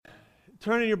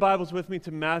Turn in your Bibles with me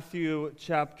to Matthew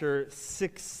chapter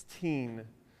 16.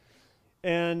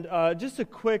 And just a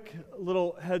quick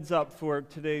little heads up for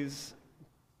today's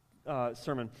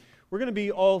sermon. We're going to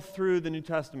be all through the New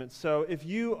Testament. So if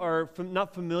you are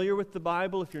not familiar with the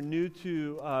Bible, if you're new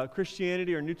to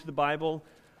Christianity or new to the Bible,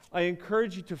 I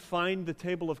encourage you to find the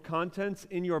table of contents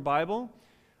in your Bible.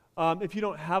 If you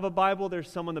don't have a Bible, there's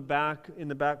some in the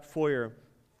back foyer.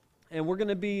 And we're going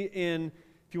to be in,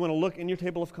 if you want to look in your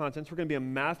table of contents, we're going to be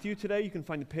in Matthew today. You can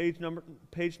find the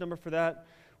page number for that.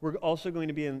 We're also going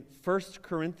to be in 1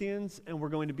 Corinthians, and we're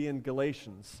going to be in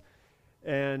Galatians.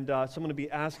 And so I'm going to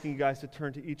be asking you guys to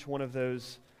turn to each one of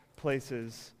those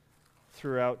places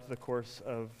throughout the course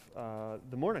of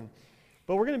the morning.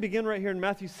 But we're going to begin right here in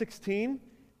Matthew 16,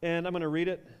 and I'm going to read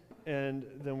it, and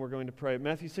then we're going to pray.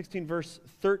 Matthew 16, verse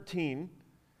 13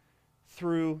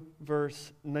 through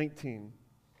verse 19.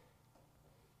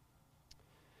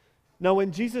 Now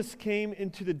when Jesus came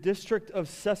into the district of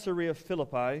Caesarea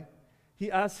Philippi,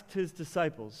 he asked his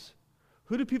disciples,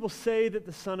 "Who do people say that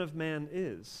the Son of Man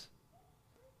is?"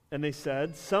 And they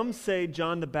said, "Some say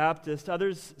John the Baptist,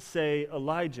 others say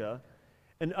Elijah,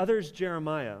 and others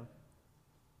Jeremiah,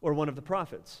 or one of the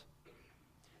prophets."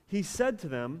 He said to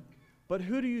them, "But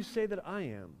who do you say that I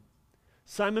am?"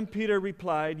 Simon Peter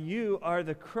replied, "You are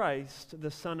the Christ, the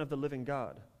Son of the living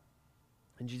God."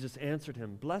 And Jesus answered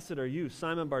him, "Blessed are you,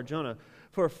 Simon Bar-Jonah,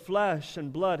 for flesh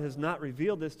and blood has not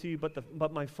revealed this to you,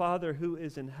 but my Father who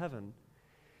is in heaven.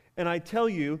 And I tell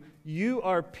you, you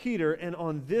are Peter, and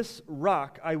on this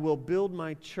rock I will build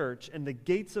my church, and the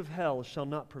gates of hell shall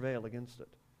not prevail against it.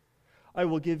 I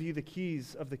will give you the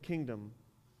keys of the kingdom,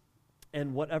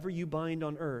 and whatever you bind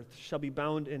on earth shall be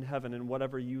bound in heaven, and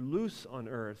whatever you loose on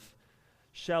earth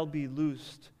shall be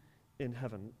loosed in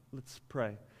heaven." Let's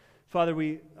pray. Father,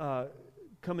 we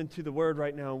come into the Word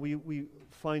right now. We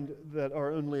find that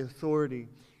our only authority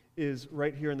is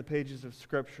right here in the pages of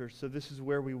Scripture. So this is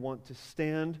where we want to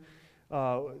stand.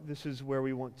 This is where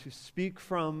we want to speak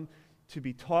from, to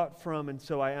be taught from. And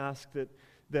so I ask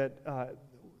that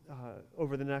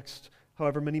over the next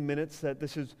however many minutes that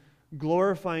this is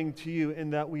glorifying to you,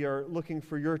 and that we are looking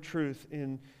for your truth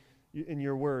in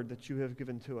your Word that you have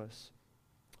given to us.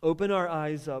 Open our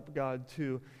eyes up, God,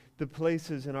 to the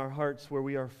places in our hearts where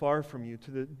we are far from you,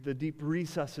 to the deep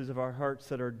recesses of our hearts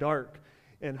that are dark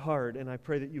and hard. And I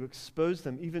pray that you expose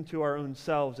them even to our own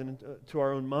selves and to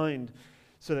our own mind,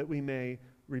 so that we may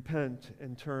repent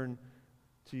and turn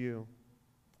to you.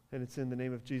 And it's in the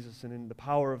name of Jesus and in the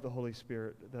power of the Holy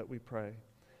Spirit that we pray.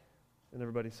 And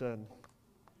everybody said,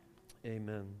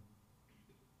 amen.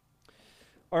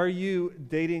 Are you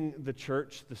dating the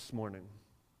church this morning?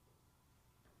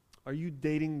 Are you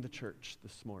dating the church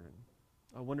this morning?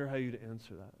 I wonder how you'd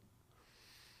answer that.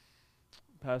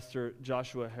 Pastor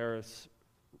Joshua Harris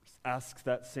asks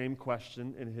that same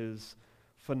question in his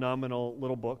phenomenal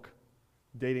little book,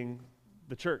 Dating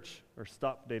the Church, or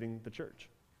Stop Dating the Church.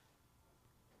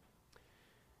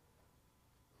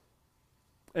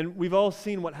 And we've all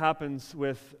seen what happens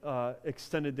with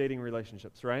extended dating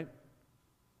relationships, right?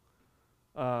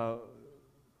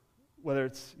 Whether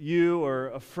it's you or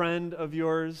a friend of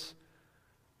yours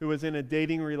who was in a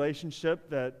dating relationship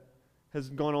that has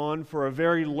gone on for a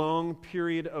very long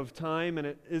period of time, and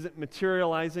it isn't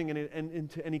materializing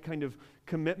into any kind of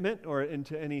commitment or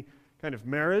into any kind of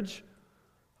marriage.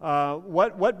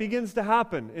 What begins to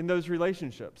happen in those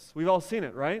relationships? We've all seen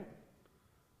it, right?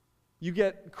 You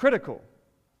get critical.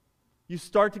 You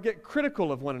start to get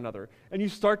critical of one another, and you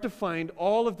start to find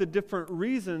all of the different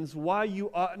reasons why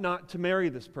you ought not to marry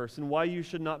this person, why you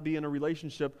should not be in a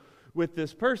relationship with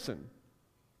this person.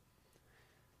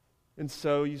 And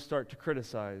so you start to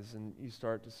criticize, and you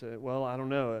start to say, well, I don't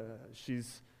know,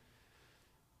 she's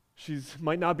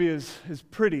might not be as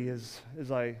pretty as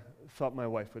I thought my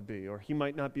wife would be, or he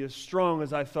might not be as strong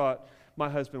as I thought my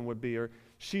husband would be, or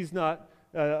she's not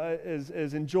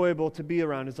as enjoyable to be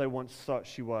around as I once thought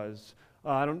she was.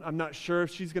 I'm not sure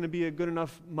if she's going to be a good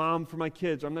enough mom for my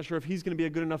kids, or I'm not sure if he's going to be a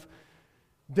good enough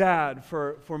dad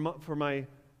for my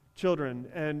children.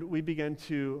 And we begin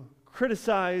to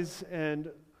criticize,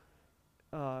 and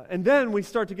then we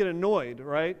start to get annoyed,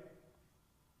 right?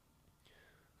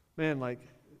 Man, like,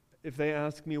 if they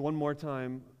ask me one more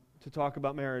time to talk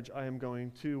about marriage, I am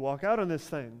going to walk out on this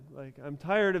thing. Like, I'm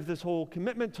tired of this whole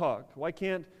commitment talk. Why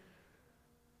can't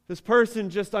this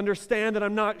person just understand that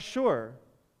I'm not sure?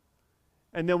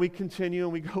 And then we continue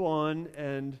and we go on,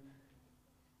 and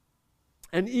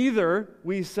either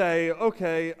we say,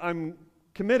 okay, I'm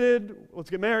committed, let's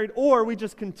get married, or we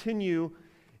just continue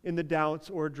in the doubts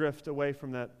or drift away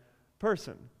from that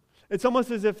person. It's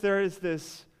almost as if there is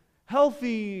this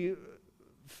healthy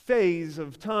phase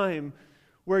of time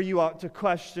where you ought to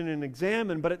question and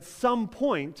examine, but at some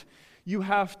point, you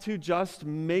have to just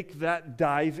make that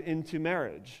dive into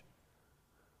marriage.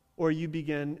 Or you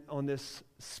begin on this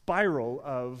spiral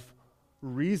of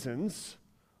reasons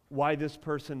why this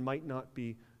person might not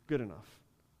be good enough.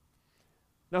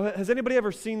 Now, has anybody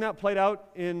ever seen that played out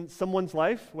in someone's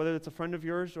life, whether it's a friend of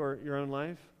yours or your own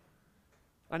life?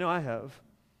 I know I have.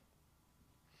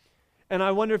 And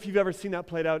I wonder if you've ever seen that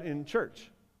played out in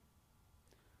church.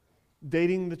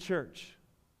 Dating the church.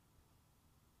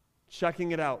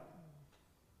 Checking it out.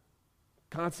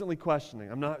 Constantly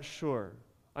questioning. I'm not sure.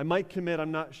 I might commit,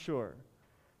 I'm not sure.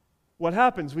 What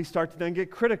happens? We start to then get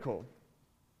critical.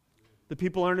 The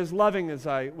people aren't as loving as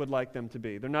I would like them to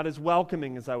be. They're not as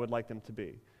welcoming as I would like them to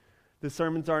be. The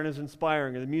sermons aren't as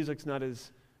inspiring, or the music's not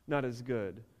as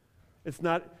good. It's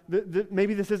not,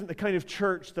 maybe this isn't the kind of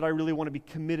church that I really want to be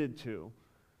committed to.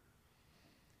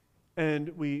 And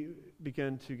we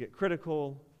begin to get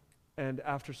critical, and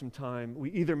after some time,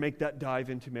 we either make that dive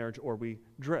into marriage or we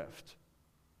drift.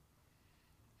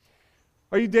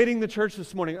 Are you dating the church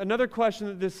this morning? Another question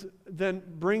that this then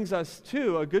brings us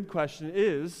to, a good question,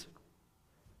 is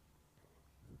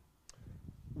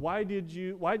why do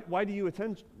you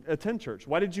attend church?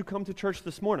 Why did you come to church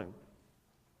this morning?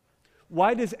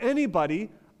 Why does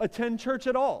anybody attend church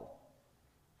at all?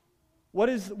 What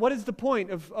is the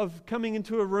point of coming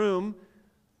into a room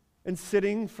and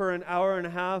sitting for an hour and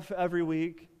a half every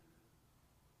week?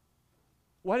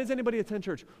 Why does anybody attend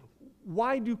church?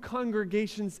 Why do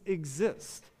congregations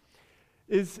exist?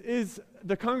 Is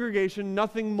the congregation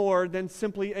nothing more than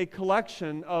simply a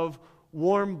collection of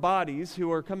warm bodies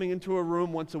who are coming into a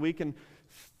room once a week and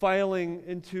filing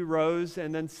into rows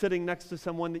and then sitting next to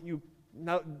someone that you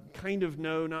kind of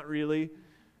know, not really,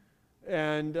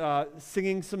 and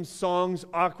singing some songs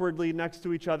awkwardly next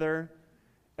to each other,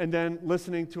 and then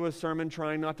listening to a sermon,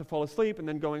 trying not to fall asleep, and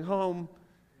then going home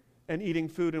and eating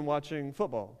food and watching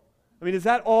football? I mean, is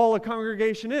that all a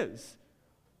congregation is?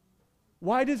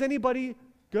 Why does anybody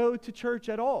go to church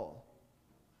at all?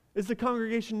 Is the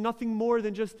congregation nothing more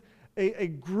than just a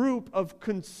group of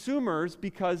consumers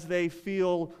because they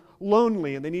feel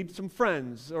lonely and they need some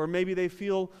friends, or maybe they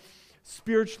feel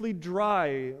spiritually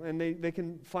dry and they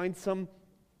can find some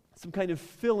kind of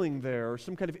filling there or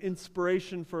some kind of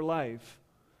inspiration for life?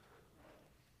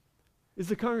 Is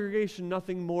the congregation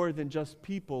nothing more than just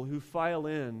people who file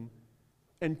in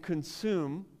and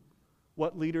consume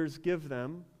what leaders give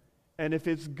them? And if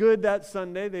it's good that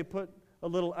Sunday, they put a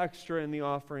little extra in the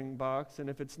offering box. And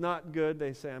if it's not good,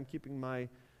 they say, I'm keeping my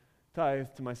tithe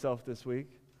to myself this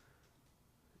week.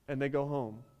 And they go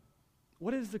home.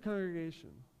 What is the congregation?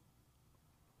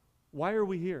 Why are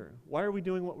we here? Why are we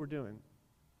doing what we're doing?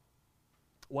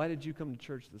 Why did you come to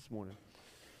church this morning?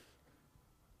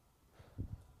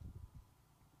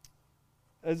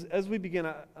 As we begin,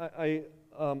 I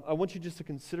want you just to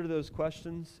consider those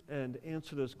questions and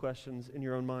answer those questions in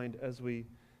your own mind as we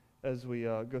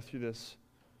go through this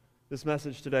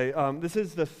message today. This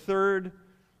is the third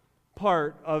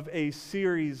part of a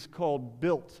series called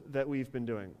Built that we've been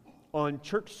doing on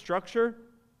church structure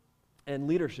and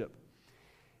leadership.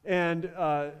 And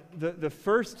the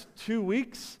first 2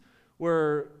 weeks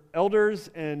were elders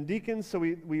and deacons, so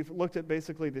we've looked at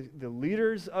basically the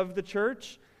leaders of the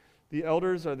church. The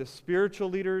elders are the spiritual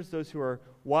leaders, those who are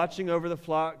watching over the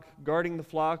flock, guarding the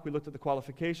flock. We looked at the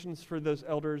qualifications for those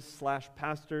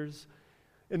elders/pastors.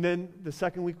 And then the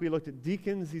second week we looked at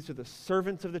deacons. These are the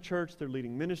servants of the church. They're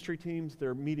leading ministry teams.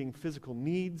 They're meeting physical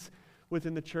needs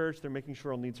within the church. They're making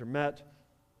sure all needs are met.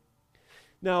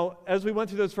 Now, as we went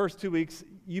through those first 2 weeks,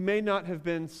 you may not have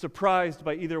been surprised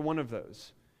by either one of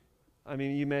those. I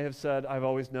mean, you may have said, I've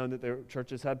always known that their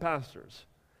churches had pastors.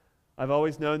 I've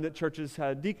always known that churches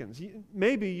had deacons.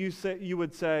 Maybe you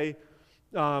would say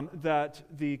that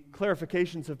the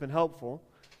clarifications have been helpful,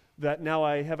 that now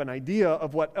I have an idea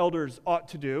of what elders ought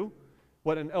to do,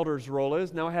 what an elder's role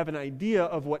is. Now I have an idea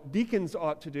of what deacons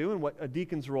ought to do and what a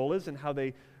deacon's role is and how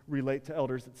they relate to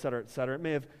elders, et cetera, et cetera. It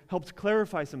may have helped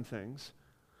clarify some things.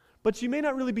 But you may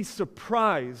not really be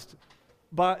surprised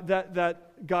by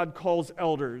that God calls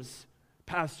elders,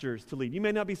 pastors to lead. You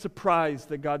may not be surprised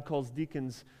that God calls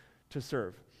deacons to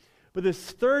serve. But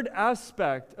this third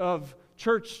aspect of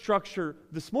church structure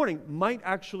this morning might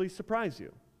actually surprise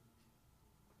you.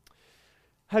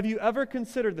 Have you ever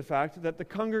considered the fact that the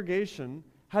congregation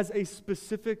has a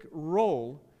specific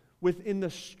role within the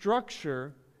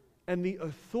structure and the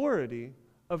authority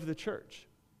of the church?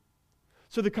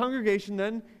 So the congregation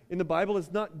then in the Bible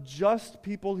is not just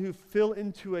people who fill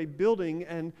into a building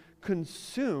and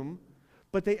consume,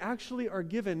 but they actually are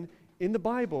given in the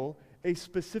Bible a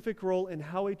specific role in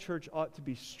how a church ought to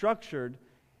be structured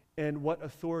and what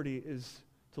authority is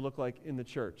to look like in the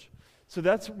church. So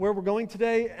that's where we're going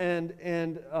today, and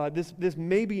this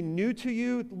may be new to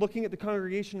you, looking at the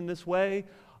congregation in this way.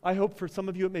 I hope for some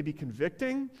of you it may be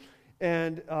convicting,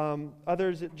 and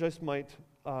others it just might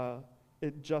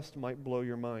blow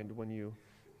your mind when you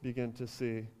begin to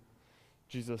see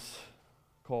Jesus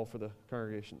call for the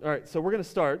congregation. All right, so we're going to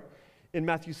start in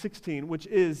Matthew 16, which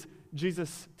is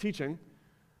Jesus' teaching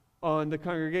on the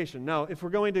congregation. Now, if we're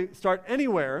going to start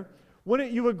anywhere,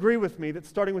 wouldn't you agree with me that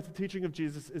starting with the teaching of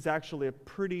Jesus is actually a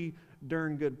pretty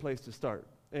darn good place to start?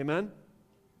 Amen?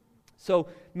 So,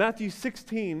 Matthew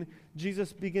 16,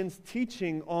 Jesus begins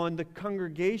teaching on the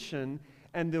congregation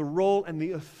and the role and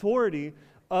the authority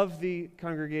of the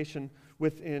congregation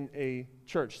within a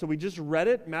church. So we just read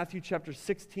it, Matthew chapter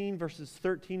 16, verses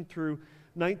 13 through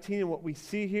 19, and what we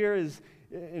see here is,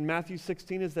 in Matthew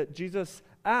 16, is that Jesus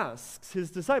asks his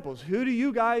disciples, who do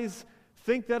you guys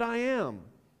think that I am?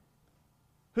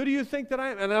 Who do you think that I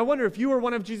am? And I wonder if you were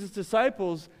one of Jesus'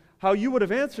 disciples, how you would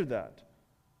have answered that.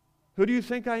 Who do you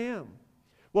think I am?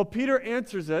 Well, Peter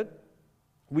answers it.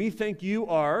 We think you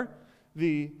are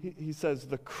he says,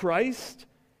 the Christ,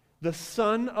 the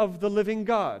Son of the living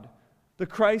God. The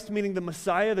Christ meaning the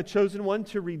Messiah, the chosen one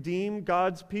to redeem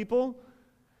God's people.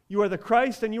 You are the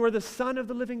Christ and you are the Son of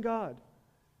the living God.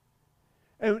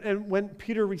 And when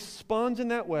Peter responds in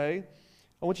that way,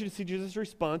 I want you to see Jesus'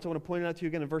 response. I want to point it out to you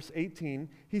again in verse 18.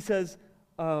 He says,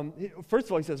 first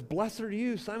of all, he says, "Blessed are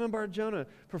you, Simon Bar-Jonah,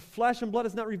 for flesh and blood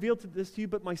has not revealed this to you,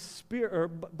 but my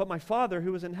but my Father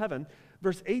who is in heaven."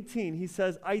 Verse 18, he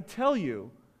says, "I tell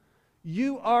you,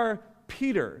 you are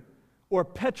Peter," or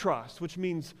Petros, which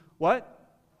means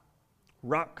what?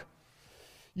 Rock.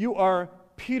 "You are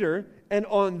Peter, and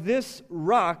on this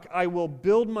rock I will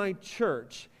build my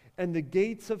church, and the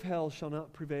gates of hell shall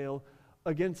not prevail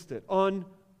against it." On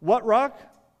what rock?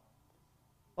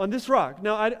 On this rock.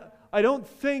 Now, I don't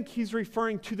think he's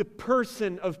referring to the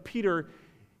person of Peter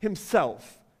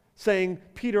himself, saying,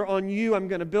 "Peter, on you I'm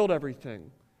going to build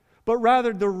everything." But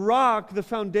rather, the rock, the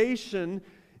foundation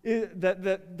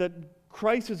that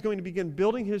Christ is going to begin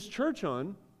building his church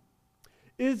on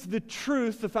is the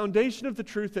truth, the foundation of the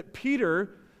truth that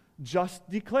Peter just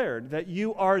declared, that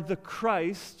you are the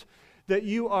Christ, that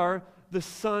you are the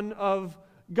Son of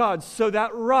God. So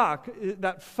that rock,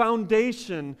 that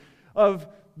foundation of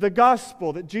the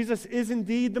gospel, that Jesus is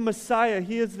indeed the Messiah,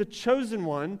 he is the chosen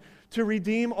one to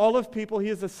redeem all of people, he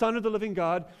is the Son of the living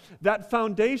God, that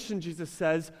foundation, Jesus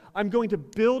says, I'm going to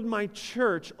build my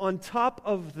church on top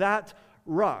of that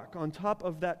rock, on top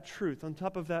of that truth, on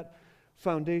top of that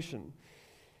foundation.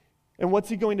 And what's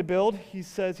he going to build? He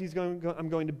says I'm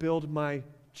going to build my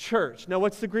church. Now,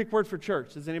 what's the Greek word for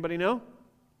church? Does anybody know?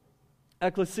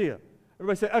 Ecclesia.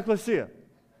 Everybody say ecclesia.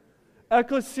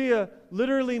 Ecclesia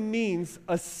literally means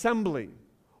assembly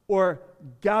or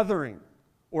gathering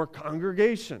or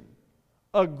congregation,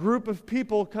 a group of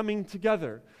people coming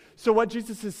together. So what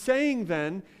Jesus is saying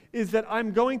then is that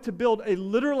I'm going to build a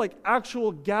literal, like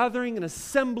actual gathering, an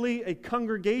assembly, a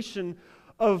congregation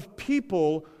of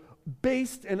people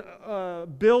based and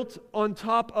built on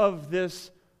top of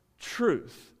this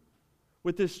truth,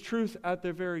 with this truth at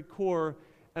their very core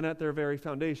and at their very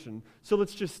foundation. So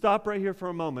let's just stop right here for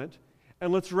a moment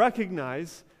and let's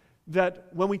recognize that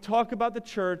when we talk about the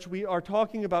church, we are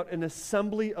talking about an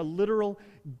assembly, a literal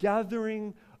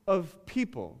gathering of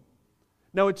people.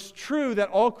 Now, it's true that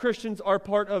all Christians are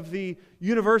part of the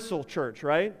universal church,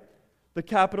 right? The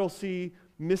capital C,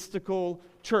 mystical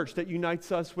church that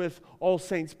unites us with all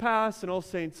saints past and all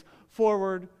saints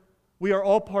forward. We are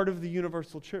all part of the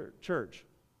universal church.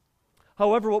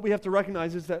 However, what we have to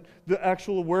recognize is that the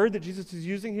actual word that Jesus is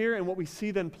using here and what we see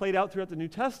then played out throughout the New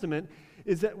Testament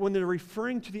is that when they're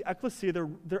referring to the ecclesia,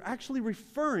 they're actually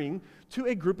referring to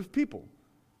a group of people.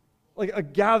 Like a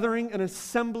gathering, an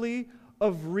assembly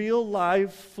of real,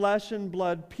 live, flesh and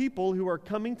blood people who are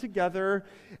coming together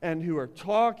and who are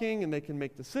talking, and they can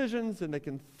make decisions, and they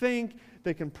can think,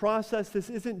 they can process.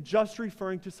 This isn't just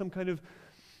referring to some kind of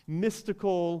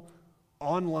mystical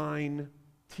online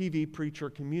TV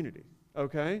preacher community,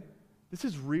 okay? This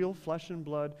is real flesh and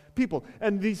blood people.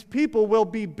 And these people will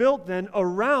be built then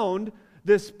around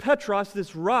this Petros,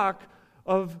 this rock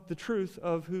of the truth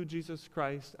of who Jesus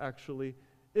Christ actually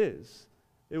is.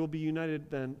 It will be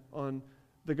united then on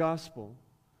the gospel.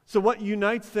 So what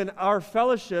unites then our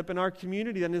fellowship and our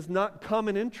community then is not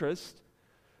common interest,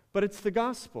 but it's the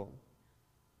gospel.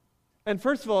 And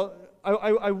first of all,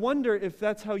 I wonder if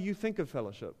that's how you think of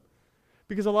fellowship.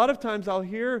 Because a lot of times I'll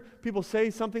hear people say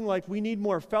something like, we need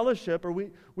more fellowship, or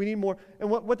we need more, and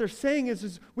what they're saying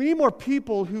is we need more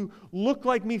people who look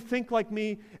like me, think like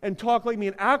me, and talk like me,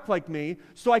 and act like me,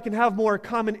 so I can have more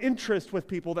common interest with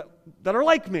people that are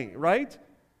like me, right?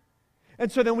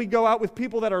 And so then we go out with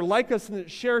people that are like us and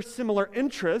that share similar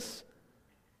interests,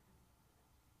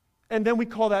 and then we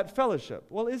call that fellowship.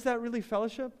 Well, is that really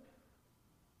fellowship?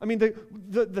 I mean,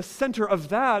 the center of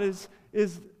that is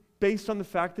based on the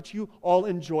fact that you all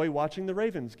enjoy watching the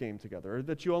Ravens game together, or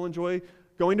that you all enjoy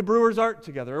going to Brewers Art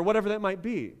together, or whatever that might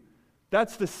be.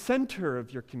 That's the center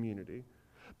of your community.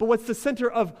 But what's the center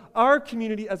of our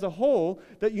community as a whole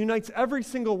that unites every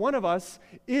single one of us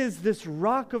is this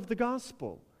rock of the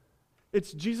gospel.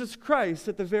 It's Jesus Christ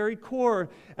at the very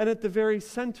core and at the very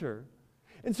center.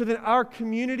 And so then our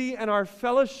community and our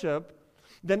fellowship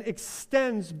then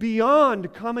extends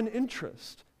beyond common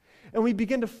interest. And we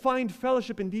begin to find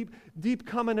fellowship and deep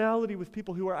commonality with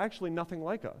people who are actually nothing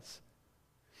like us.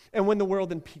 And when the world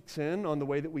then peeks in on the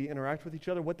way that we interact with each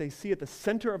other, what they see at the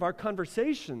center of our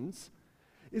conversations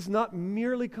is not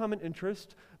merely common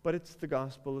interest, but it's the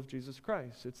gospel of Jesus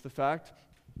Christ. It's the fact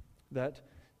that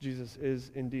Jesus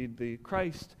is indeed the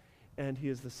Christ, and he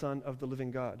is the Son of the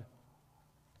living God.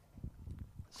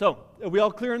 So, are we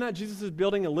all clear on that? Jesus is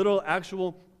building a little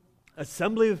actual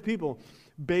assembly of people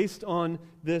based on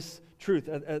this truth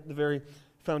at the very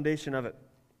foundation of it.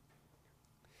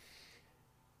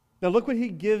 Now look what he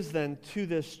gives then to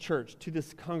this church, to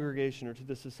this congregation, or to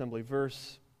this assembly.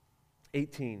 Verse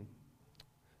 18,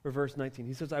 or verse 19.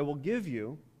 He says, I will give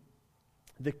you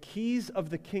the keys of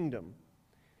the kingdom,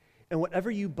 and whatever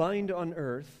you bind on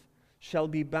earth shall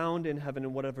be bound in heaven,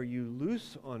 and whatever you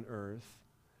loose on earth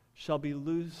shall be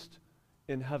loosed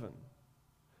in heaven.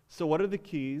 So what are the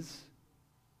keys?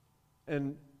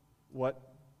 And what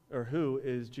or who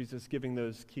is Jesus giving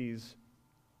those keys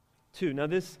to? Now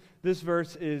this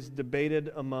verse is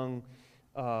debated among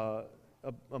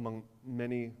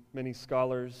many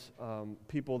scholars.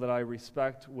 People that I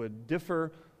respect would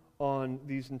differ on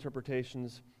these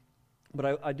interpretations.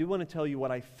 But I do want to tell you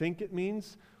what I think it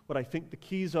means, what I think the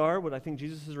keys are, what I think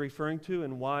Jesus is referring to,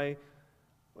 and why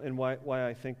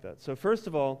I think that. So first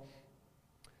of all,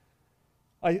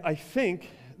 I think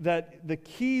that the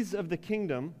keys of the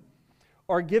kingdom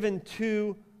are given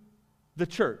to the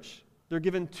church. They're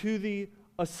given to the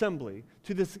assembly,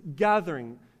 to this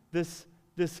gathering, this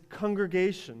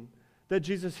congregation that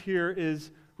Jesus here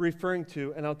is referring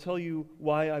to. And I'll tell you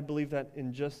why I believe that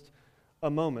in just a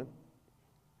moment.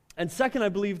 And second, I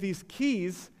believe these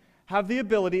keys have the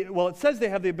ability, well, it says they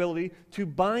have the ability to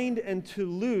bind and to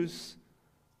loose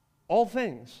all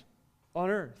things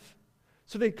on earth.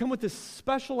 So they come with this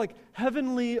special,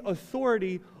 heavenly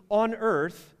authority on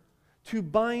earth to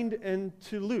bind and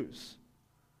to loose.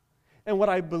 And what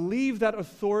I believe that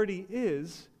authority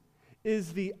is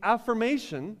the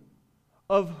affirmation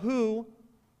of who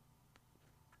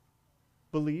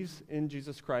believes in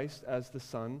Jesus Christ as the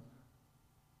Son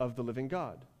of the living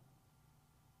God.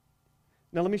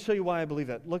 Now let me show you why I believe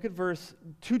that. Look at verse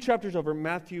 2 chapters over,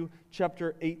 Matthew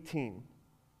chapter 18.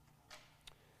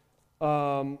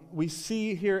 We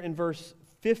see here in verse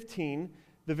 15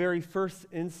 the very first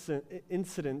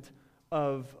incident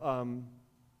of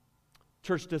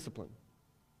church discipline,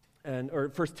 or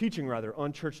first teaching rather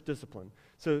on church discipline.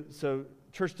 So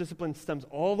church discipline stems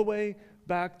all the way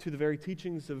back to the very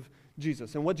teachings of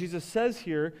Jesus. And what Jesus says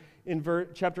here in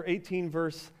chapter 18,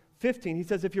 verse 15, he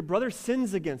says, if your brother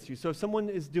sins against you, so if someone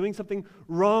is doing something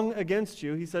wrong against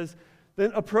you, he says,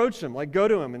 then approach him, go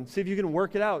to him and see if you can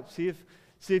work it out. See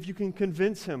if you can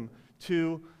convince him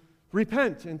to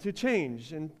repent and to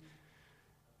change. And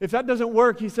if that doesn't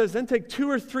work, he says, then take 2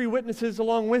 or 3 witnesses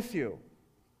along with you.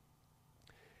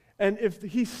 And if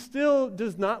he still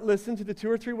does not listen to the 2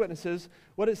 or 3 witnesses,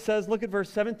 what it says, look at verse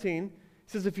 17. He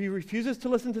says, if he refuses to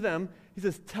listen to them, he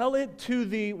says, tell it to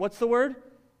the, what's the word?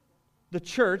 The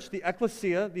church, the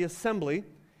ecclesia, the assembly.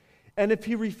 And if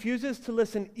he refuses to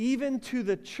listen even to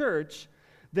the church,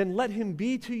 then let him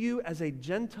be to you as a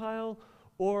Gentile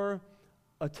or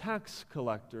a tax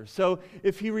collector. So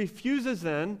if he refuses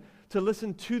then to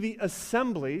listen to the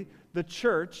assembly, the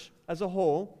church as a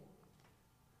whole,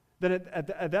 then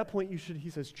at that point he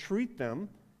says, treat them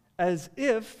as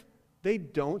if they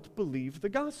don't believe the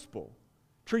gospel.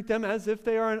 Treat them as if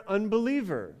they are an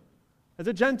unbeliever, as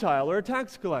a Gentile or a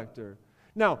tax collector.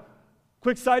 Now,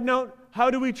 quick side note, how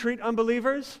do we treat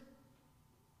unbelievers?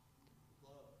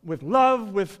 With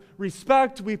love, with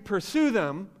respect, we pursue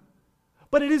them.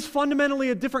 But it is fundamentally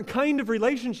a different kind of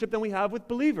relationship than we have with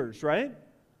believers, right?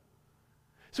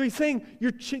 So he's saying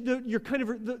your kind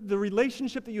of the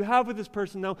relationship that you have with this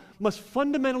person now must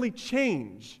fundamentally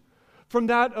change from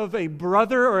that of a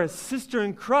brother or a sister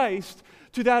in Christ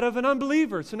to that of an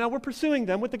unbeliever. So now we're pursuing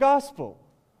them with the gospel.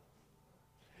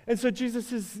 And so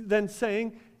Jesus is then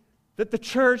saying that the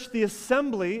church, the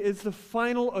assembly, is the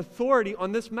final authority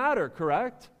on this matter,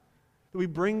 correct? That we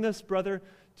bring this brother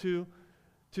to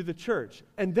the church.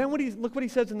 And then look what he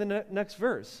says in the next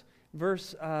verse.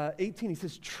 Verse 18, he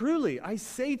says, "Truly, I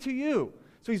say to you,"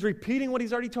 so he's repeating what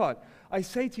he's already taught, "I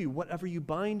say to you, whatever you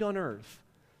bind on earth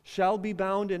shall be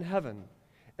bound in heaven,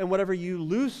 and whatever you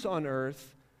loose on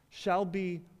earth shall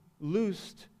be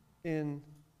loosed in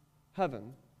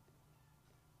heaven."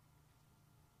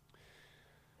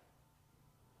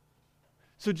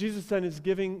 So Jesus then is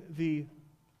giving the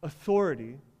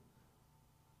authority,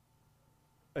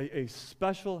 a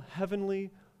special heavenly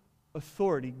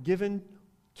authority given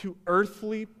to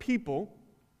earthly people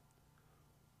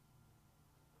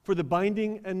for the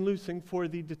binding and loosing, for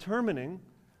the determining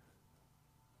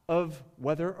of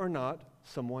whether or not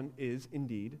someone is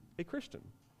indeed a Christian.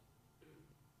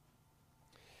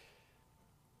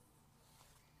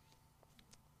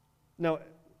 Now,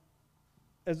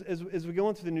 as we go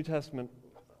into the New Testament,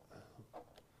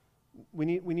 we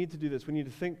need to do this. We need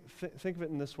to think of it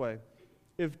in this way.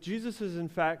 If Jesus is in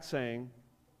fact saying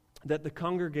that the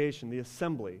congregation, the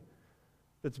assembly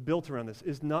that's built around this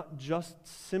is not just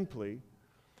simply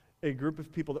a group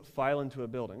of people that file into a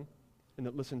building and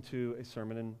that listen to a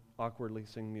sermon and awkwardly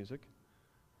sing music,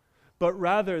 but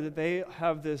rather that they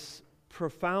have this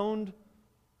profound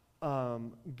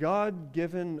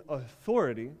God-given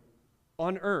authority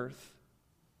on earth,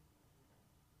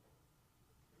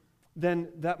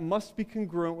 then that must be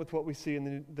congruent with what we see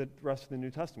in the rest of the New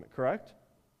Testament, correct?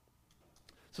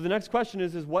 So the next question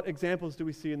is what examples do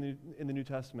we see in the New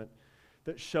Testament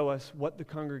that show us what the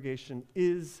congregation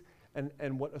is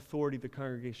and what authority the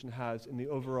congregation has in the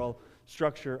overall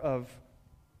structure of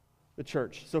the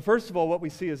church? So first of all, what we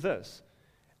see is this.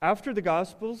 After the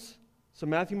Gospels, so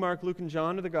Matthew, Mark, Luke, and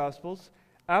John are the Gospels.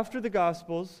 After the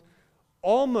Gospels,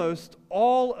 almost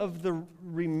all of the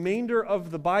remainder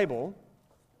of the Bible,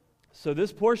 so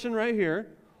this portion right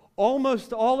here,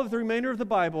 almost all of the remainder of the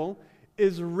Bible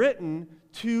is written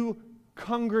to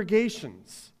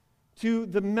congregations, to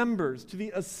the members, to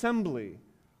the assembly,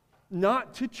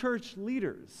 not to church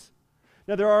leaders.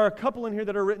 Now, there are a couple in here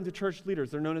that are written to church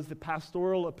leaders. They're known as the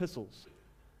pastoral epistles.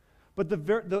 But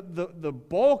the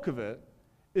bulk of it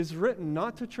is written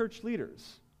not to church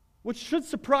leaders, which should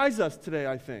surprise us today,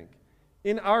 I think.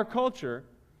 In our culture,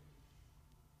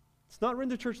 it's not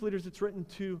written to church leaders, it's written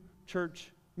to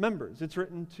church members. It's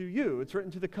written to you. It's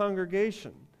written to the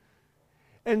congregation.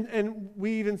 And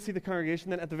we even see the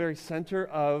congregation then at the very center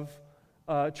of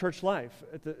church life.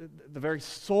 At the very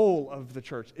soul of the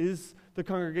church is the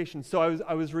congregation. So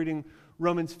I was reading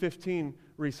Romans 15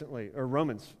 recently, or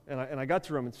Romans, and I got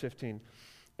to Romans 15.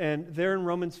 And there in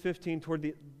Romans 15, toward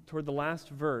the last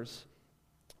verse,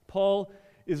 Paul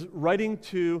is writing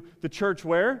to the church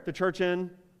where? The church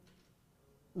in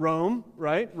Rome,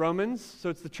 right? Romans. So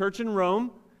it's the church in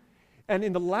Rome. And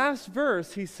in the last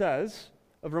verse, he says,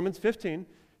 of Romans 15,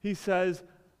 he says,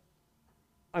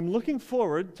 "I'm looking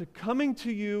forward to coming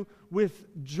to you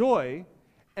with joy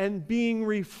and being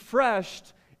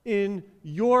refreshed in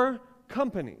your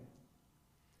company."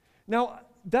 Now,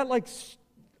 that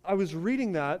I was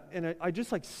reading that, and I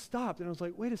just stopped, and I was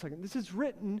like, wait a second, this is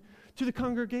written to the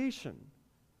congregation.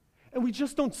 And we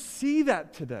just don't see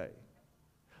that today.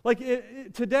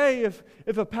 Today,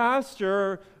 if a pastor,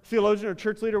 or theologian, or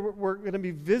church leader were going to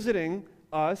be visiting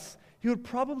us, he would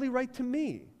probably write to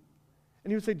me.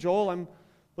 And he would say, "Joel, I'm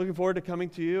looking forward to coming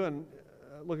to you, and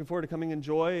looking forward to coming in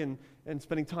joy and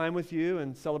spending time with you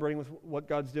and celebrating with what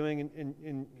God's doing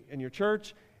in your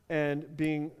church and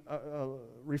being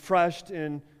refreshed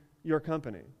in your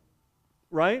company."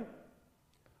 Right?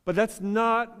 But that's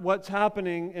not what's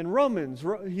happening in Romans.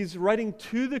 He's writing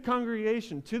to the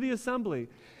congregation, to the assembly.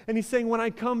 And he's saying, when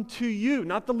I come to you,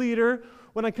 not the leader,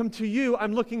 when I come to you,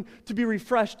 I'm looking to be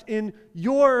refreshed in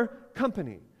your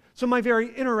company. So my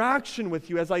very interaction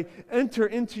with you as I enter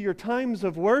into your times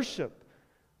of worship,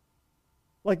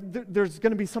 there's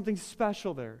going to be something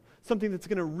special there, something that's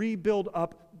going to rebuild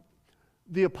up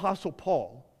the Apostle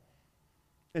Paul.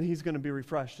 And he's going to be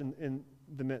refreshed in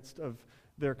the midst of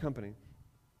their company.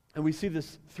 And we see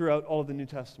this throughout all of the New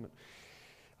Testament.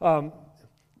 When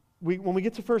we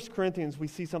get to 1 Corinthians, we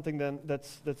see something then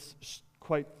that's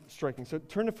quite striking. So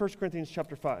turn to 1 Corinthians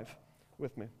chapter 5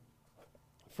 with me.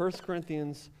 1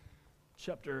 Corinthians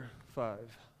chapter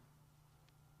 5.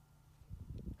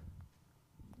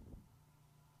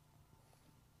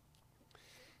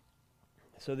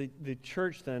 So the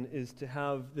church then is to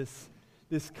have this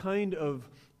kind of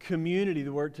community,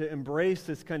 the word to embrace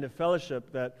this kind of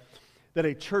fellowship that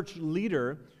a church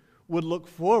leader would look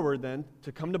forward then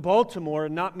to come to Baltimore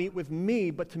and not meet with me,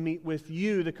 but to meet with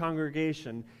you, the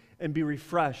congregation, and be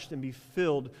refreshed and be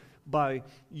filled by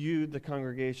you, the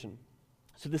congregation.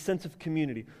 So the sense of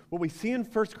community. What we see in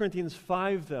 1 Corinthians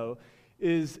 5, though,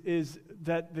 is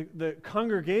that the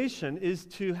congregation is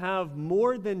to have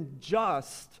more than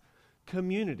just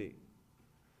community.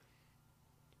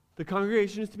 The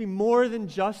congregation is to be more than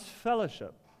just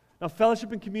fellowship. Now,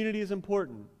 fellowship and community is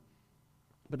important,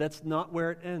 but that's not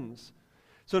where it ends.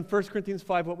 So in 1 Corinthians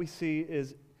 5, what we see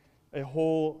is a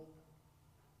whole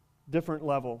different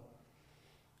level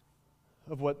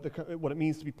of what it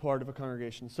means to be part of a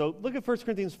congregation. So look at 1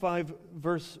 Corinthians 5,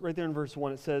 right there in verse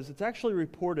 1. It says, "It's actually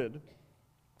reported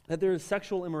that there is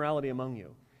sexual immorality among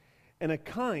you, and a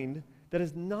kind that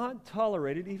is not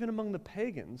tolerated even among the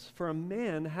pagans, for a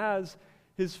man has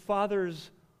his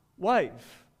father's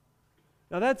wife."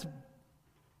 Now that's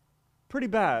pretty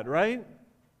bad, right?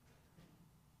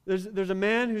 There's a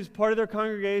man who's part of their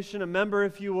congregation, a member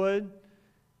if you would,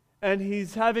 and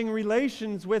he's having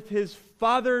relations with his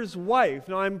father's wife.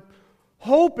 Now I'm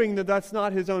hoping that that's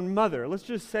not his own mother. Let's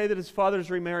just say that his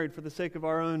father's remarried for the sake of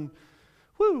our own,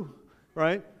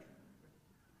 right?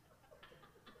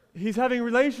 He's having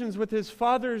relations with his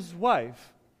father's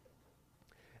wife.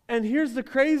 And here's the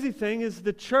crazy thing is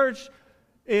the church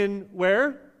in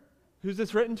where? Who's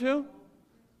this written to?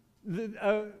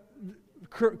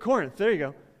 Corinth, there you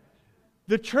go.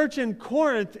 The church in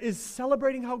Corinth is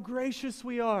celebrating how gracious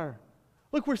we are.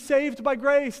 Look, we're saved by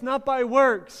grace, not by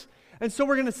works. And so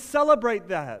we're going to celebrate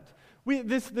that.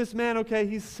 This man, okay,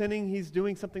 he's sinning, he's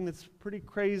doing something that's pretty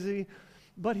crazy,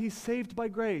 but he's saved by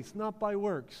grace, not by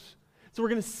works. So we're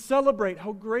going to celebrate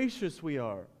how gracious we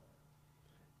are.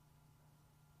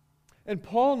 And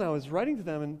Paul now is writing to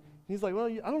them, and he's like, well,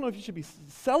 I don't know if you should be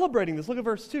celebrating this. Look at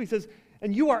verse 2. He says,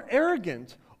 "And you are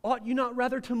arrogant. Ought you not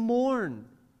rather to mourn?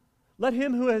 Let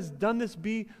him who has done this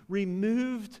be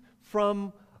removed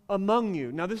from among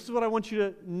you." Now, this is what I want you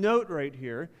to note right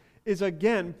here, is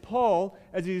again, Paul,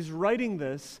 as he's writing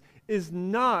this, is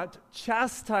not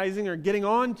chastising or getting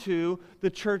on to the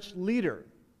church leader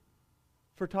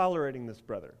for tolerating this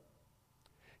brother.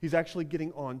 He's actually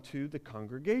getting on to the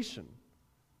congregation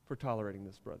for tolerating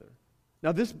this brother.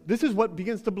 Now, this is what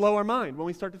begins to blow our mind when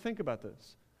we start to think about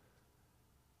this.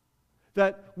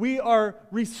 That we are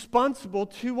responsible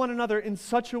to one another in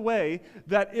such a way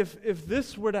that if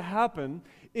this were to happen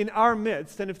in our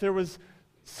midst, and if there was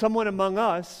someone among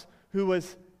us who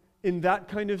was in that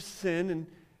kind of sin,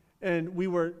 and we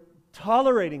were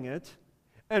tolerating it,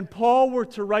 and Paul were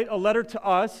to write a letter to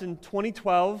us in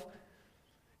 2012,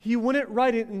 he wouldn't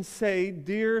write it and say,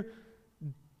 "Dear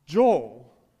Joel,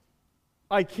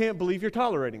 I can't believe you're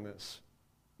tolerating this.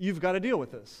 You've got to deal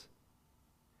with this."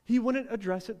 He wouldn't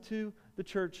address it to the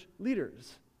church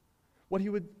leaders. What he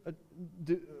would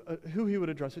who he would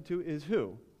address it to is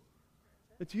who?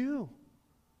 It's you.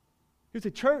 He would say,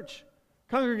 "Church,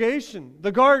 congregation,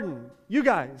 the garden, you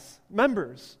guys,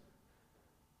 members,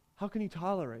 how can you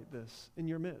tolerate this in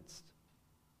your midst?"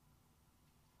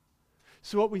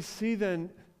 So what we see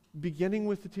then, beginning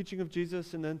with the teaching of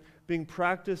Jesus and then being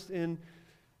practiced in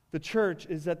the church,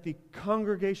 is that the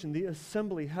congregation, the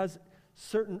assembly, has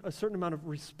a certain amount of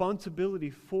responsibility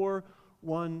for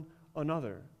one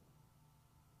another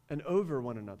and over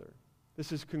one another.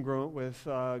 This is congruent with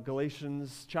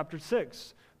Galatians chapter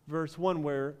 6, verse 1,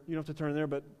 where you don't have to turn there,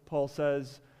 but Paul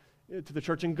says to the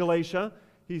church in Galatia,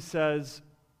 he says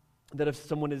that if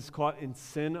someone is caught in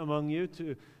sin among you,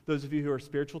 to those of you who are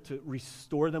spiritual, to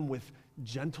restore them with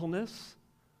gentleness,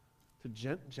 to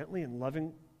gently and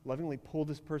lovingly pull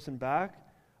this person back.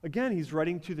 Again, he's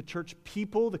writing to the church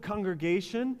people, the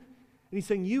congregation, and he's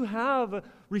saying you have a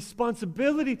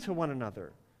responsibility to one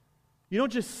another. You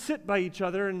don't just sit by each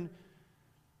other and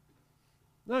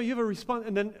no, you have a response.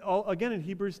 And then again in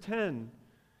Hebrews 10,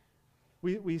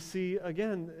 we see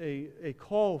again a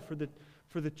call for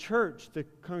the church, the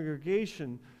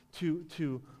congregation,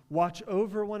 to watch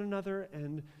over one another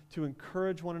and to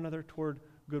encourage one another toward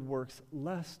good works,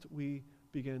 lest we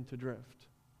begin to drift.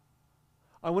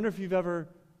 I wonder if you've ever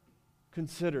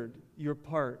considered your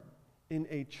part in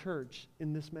a church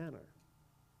in this manner.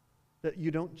 That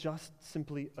you don't just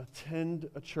simply attend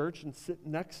a church and sit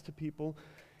next to people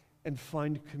and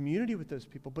find community with those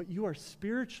people, but you are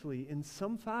spiritually, in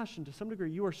some fashion, to some degree,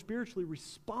 you are spiritually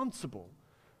responsible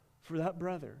for that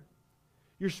brother.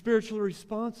 You're spiritually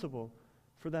responsible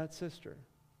for that sister.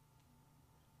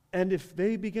 And if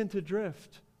they begin to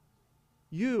drift,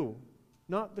 you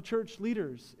not the church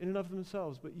leaders in and of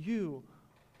themselves, but you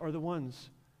are the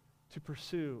ones to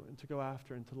pursue and to go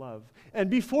after and to love. And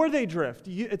before they drift,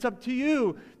 it's up to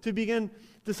you to begin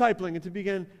discipling and to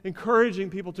begin encouraging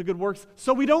people to good works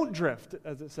so we don't drift,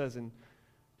 as it says in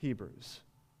Hebrews.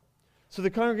 So the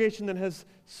congregation then has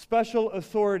special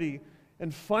authority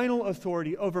and final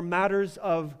authority over matters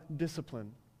of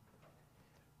discipline.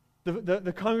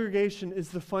 The congregation is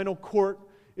the final court,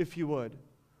 if you would,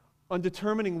 on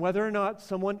determining whether or not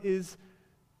someone is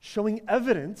showing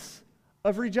evidence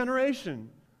of regeneration,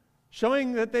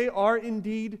 showing that they are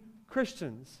indeed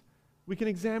Christians. We can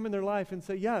examine their life and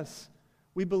say, yes,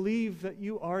 we believe that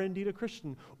you are indeed a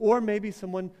Christian. Or maybe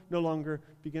someone no longer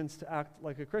begins to act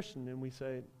like a Christian, and we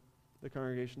say, the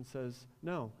congregation says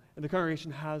no. And the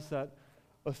congregation has that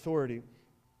authority.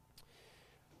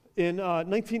 In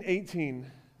 1918,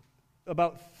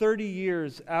 about 30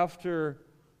 years after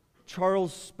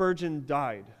Charles Spurgeon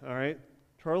died, all right?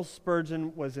 Charles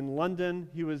Spurgeon was in London.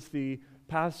 He was the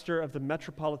pastor of the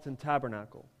Metropolitan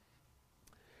Tabernacle.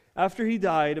 After he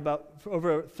died,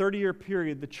 over a 30-year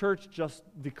period, the church just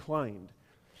declined,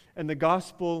 and the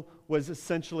gospel was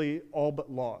essentially all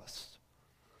but lost.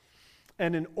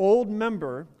 And an old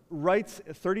member writes,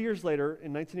 30 years later,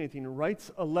 in 1918,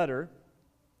 writes a letter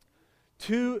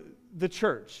to the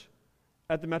church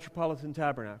at the Metropolitan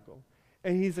Tabernacle.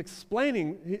 And he's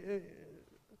explaining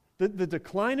the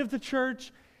decline of the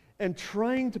church and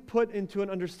trying to put into an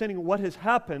understanding what has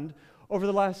happened over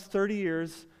the last 30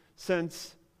 years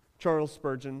since Charles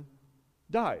Spurgeon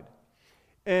died.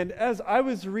 And as I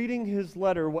was reading his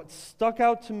letter, what stuck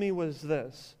out to me was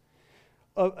this.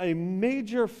 A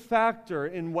major factor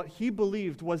in what he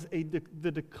believed was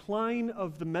the decline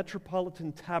of the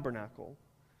Metropolitan Tabernacle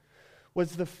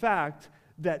was the fact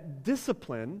that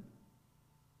discipline,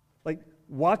 like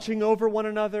watching over one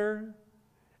another,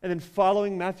 and then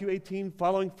following Matthew 18,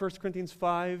 following 1 Corinthians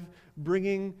 5,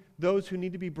 bringing those who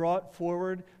need to be brought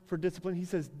forward for discipline. He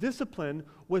says discipline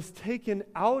was taken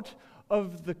out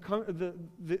of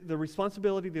the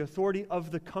responsibility, the authority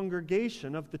of the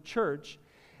congregation, of the church,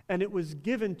 and it was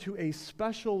given to a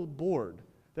special board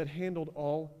that handled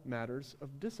all matters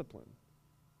of discipline.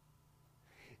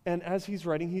 And as he's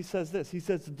writing, he says this. He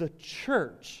says, the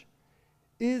church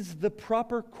is the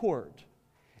proper court,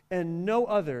 and no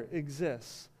other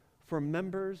exists for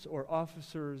members or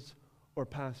officers or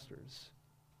pastors.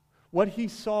 What he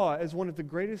saw as one of the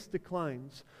greatest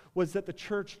declines was that the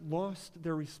church lost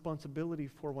their responsibility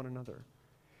for one another,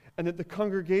 and that the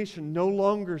congregation no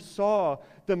longer saw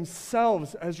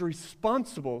themselves as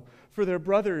responsible for their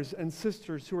brothers and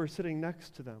sisters who were sitting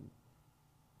next to them.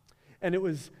 And it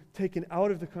was taken out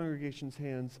of the congregation's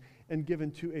hands and given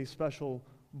to a special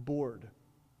board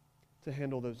to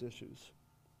handle those issues.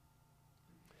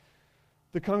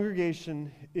 The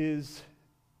congregation is,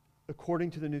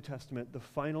 according to the New Testament, the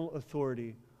final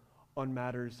authority on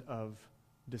matters of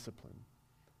discipline,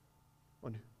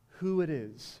 on who it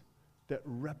is that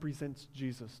represents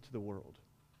Jesus to the world.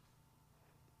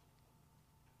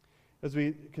 As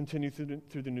we continue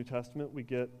through the New Testament, we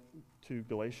get to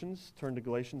Galatians. Turn to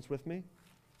Galatians with me,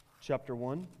 chapter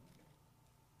 1.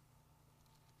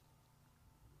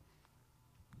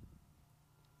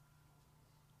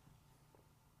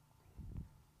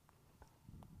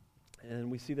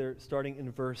 And we see there, starting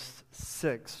in verse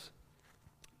 6,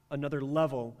 another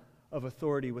level of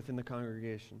authority within the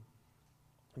congregation.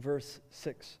 Verse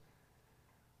 6.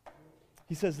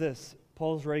 He says this.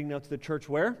 Paul's writing now to the church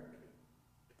where?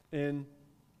 In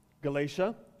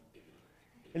Galatia.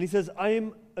 And he says, I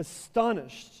am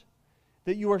astonished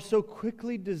that you are so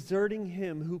quickly deserting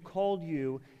him who called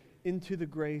you into the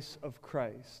grace of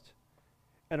Christ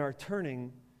and are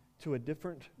turning to a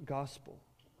different gospel.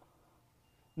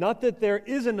 Not that there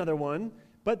is another one,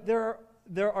 but there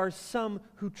are some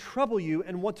who trouble you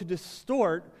and want to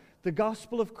distort the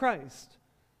gospel of Christ.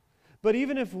 But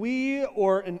even if we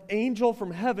or an angel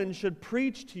from heaven should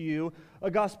preach to you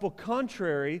a gospel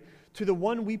contrary to the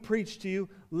one we preach to you,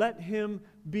 let him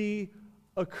be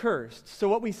accursed. So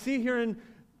what we see here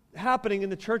happening in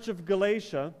the church of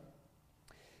Galatia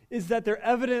is that there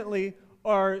evidently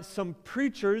are some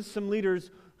preachers, some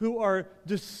leaders, who are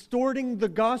distorting the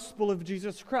gospel of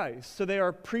Jesus Christ. So they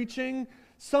are preaching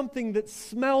something that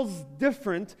smells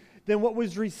different than what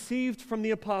was received from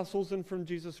the apostles and from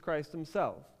Jesus Christ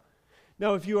himself.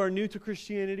 Now, if you are new to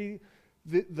Christianity,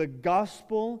 the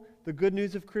gospel, the good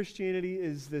news of Christianity,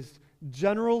 is this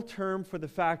general term for the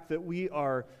fact that we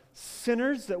are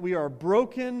sinners, that we are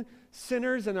broken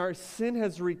sinners, and our sin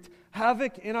has wreaked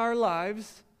havoc in our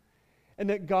lives, and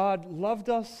that God loved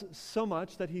us so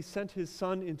much that he sent his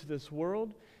Son into this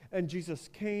world, and Jesus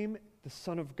came the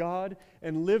Son of God,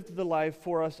 and lived the life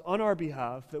for us on our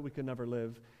behalf that we could never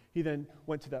live. He then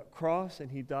went to that cross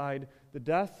and he died the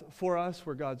death for us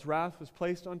where God's wrath was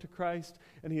placed onto Christ,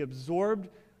 and he absorbed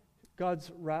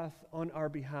God's wrath on our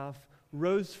behalf,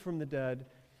 rose from the dead,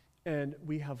 and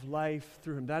we have life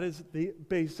through him. That is the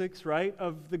basics, right,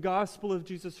 of the gospel of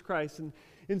Jesus Christ. And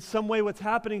in some way what's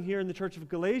happening here in the church of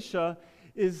Galatia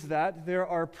is that there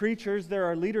are preachers, there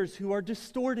are leaders who are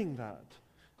distorting that.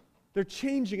 They're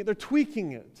changing it, they're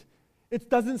tweaking it. It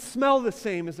doesn't smell the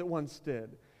same as it once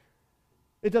did.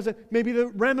 It doesn't, maybe the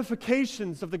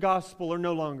ramifications of the gospel are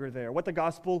no longer there. What the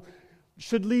gospel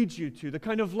should lead you to, the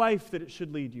kind of life that it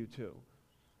should lead you to.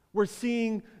 We're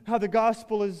seeing how the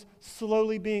gospel is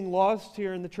slowly being lost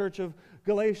here in the church of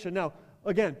Galatia. Now,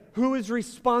 again, who is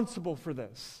responsible for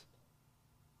this?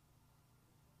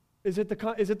 Is it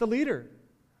the leader?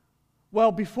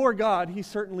 Well, before God, he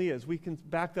certainly is. We can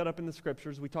back that up in the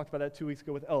scriptures. We talked about that 2 weeks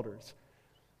ago with elders.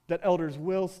 That elders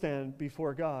will stand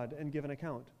before God and give an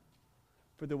account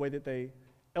for the way that they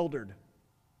eldered.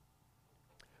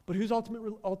 But who's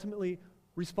ultimately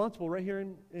responsible right here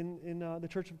in the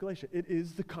church of Galatia? It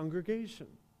is the congregation.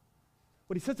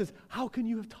 What he says is, how can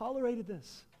you have tolerated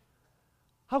this?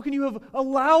 How can you have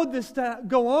allowed this to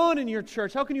go on in your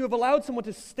church? How can you have allowed someone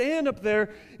to stand up there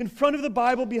in front of the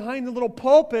Bible behind the little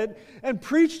pulpit and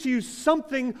preach to you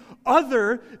something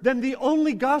other than the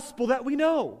only gospel that we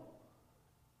know?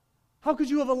 How could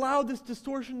you have allowed this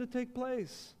distortion to take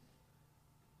place?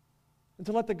 And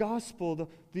to let the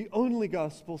gospel, the only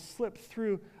gospel, slip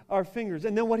through our fingers.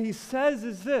 And then what he says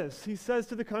is this. He says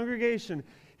to the congregation,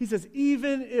 he says,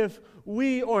 even if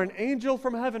we or an angel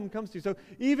from heaven comes to you. So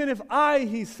even if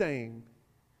he's saying,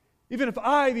 even if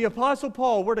I, the Apostle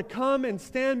Paul, were to come and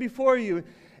stand before you,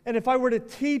 and if I were to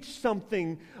teach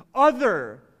something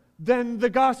other than the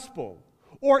gospel,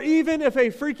 or even if a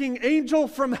freaking angel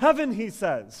from heaven, he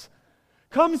says,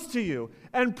 comes to you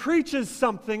and preaches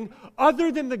something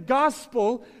other than the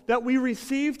gospel that we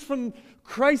received from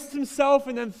Christ himself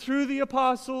and then through the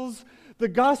apostles, the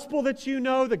gospel that you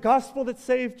know, the gospel that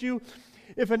saved you,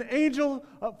 if an angel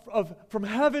from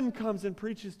heaven comes and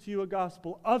preaches to you a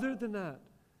gospel other than that,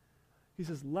 he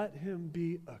says, let him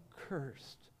be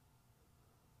accursed.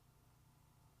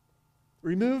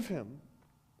 Remove him.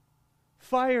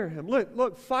 Fire him.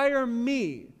 Look, fire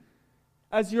me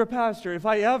as your pastor if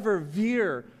I ever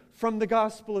veer from the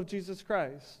gospel of Jesus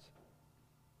Christ.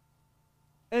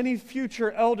 Any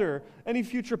future elder, any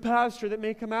future pastor that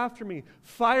may come after me,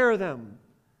 fire them.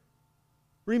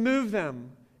 Remove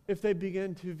them if they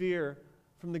begin to veer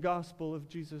from the gospel of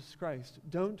Jesus Christ.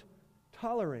 Don't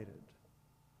tolerate it.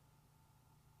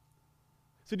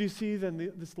 So do you see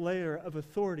then this layer of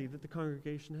authority that the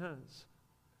congregation has?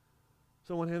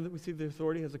 So on one hand, we see the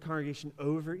authority has the congregation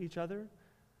over each other,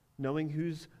 knowing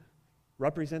who's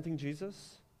representing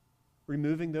Jesus,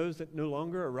 removing those that no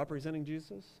longer are representing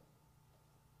Jesus.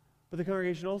 But the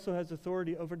congregation also has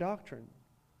authority over doctrine,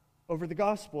 over the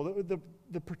gospel,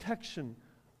 the protection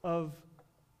of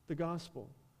the gospel,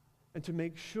 and to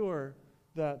make sure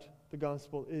that the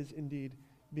gospel is indeed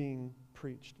being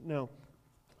preached. Now,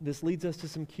 this leads us to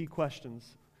some key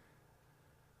questions.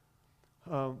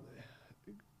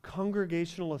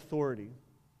 Congregational authority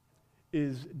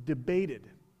is debated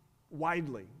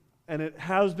widely, and it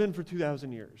has been for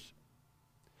 2,000 years,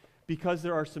 because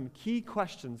there are some key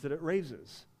questions that it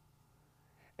raises.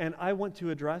 And I want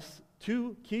to address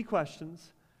two key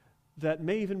questions that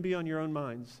may even be on your own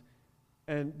minds,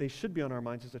 and they should be on our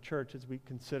minds as a church as we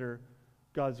consider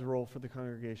God's role for the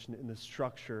congregation in the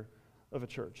structure of a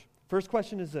church. First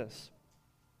question is this: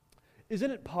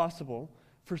 isn't it possible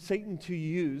for Satan to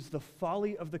use the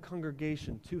folly of the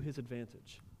congregation to his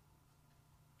advantage?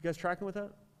 You guys tracking with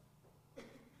that?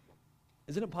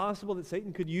 Isn't it possible that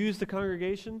Satan could use the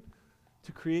congregation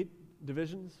to create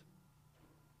divisions,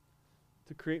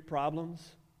 to create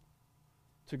problems,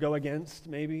 to go against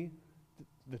maybe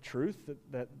the truth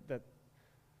that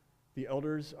the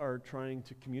elders are trying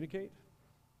to communicate?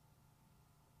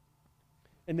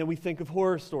 And then we think of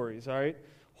horror stories, all right?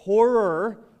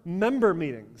 Horror member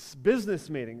meetings, business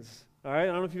meetings, all right? I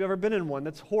don't know if you've ever been in one.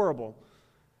 That's horrible,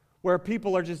 where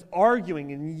people are just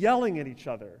arguing and yelling at each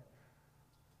other.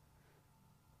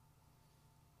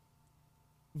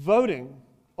 Voting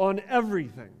on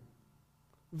everything.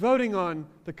 Voting on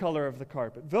the color of the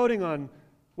carpet. Voting on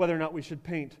whether or not we should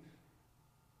paint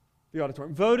the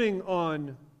auditorium. Voting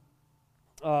on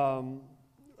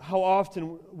how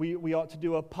often we ought to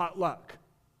do a potluck.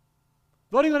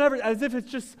 Voting on everything as if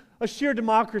it's just a sheer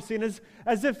democracy, and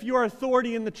as if your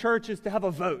authority in the church is to have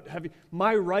a vote.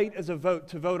 My right as a vote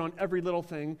to vote on every little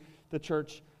thing the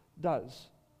church does.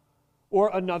 Or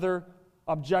another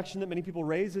objection that many people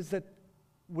raise is that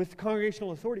with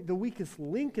congregational authority, the weakest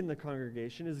link in the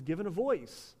congregation is given a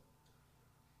voice.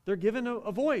 They're given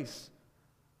a voice.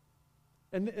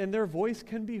 And their voice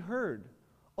can be heard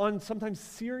on sometimes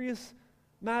serious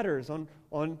matters,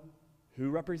 on who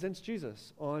represents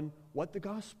Jesus, on what the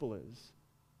gospel is.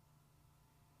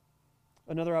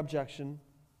 Another objection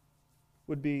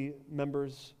would be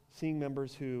seeing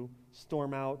members who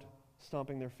storm out,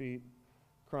 stomping their feet,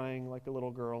 crying like a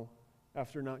little girl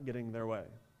after not getting their way.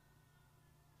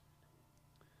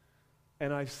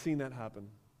 And I've seen that happen.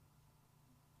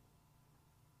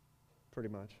 Pretty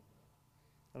much.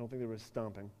 I don't think there was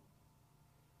stomping.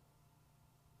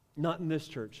 Not in this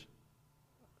church.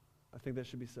 I think that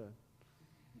should be said.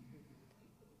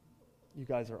 You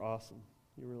guys are awesome.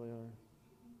 You really are.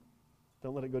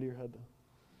 Don't let it go to your head, though.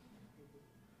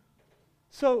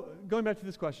 So, going back to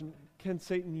this question, can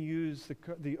Satan use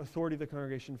the authority of the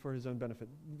congregation for his own benefit?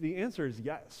 The answer is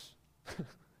yes.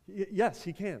 Yes,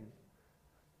 he can.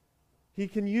 He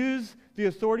can use the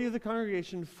authority of the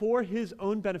congregation for his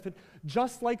own benefit,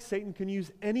 just like Satan can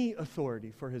use any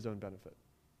authority for his own benefit.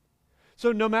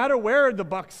 So no matter where the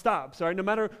buck stops, all right, no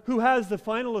matter who has the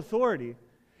final authority,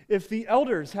 if the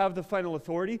elders have the final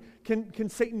authority, can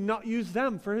Satan not use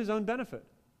them for his own benefit?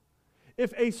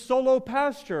 If a solo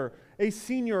pastor, a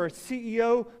senior or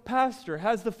CEO pastor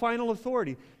has the final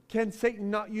authority, can Satan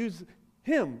not use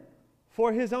him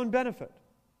for his own benefit?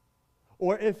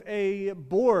 Or if a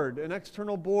board, an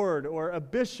external board, or a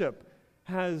bishop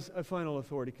has a final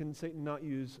authority, can Satan not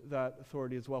use that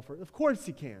authority as well? Of course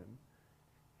he can.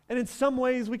 And in some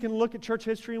ways we can look at church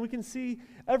history and we can see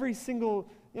every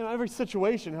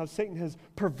situation how Satan has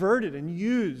perverted and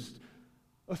used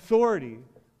authority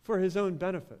for his own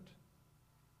benefit.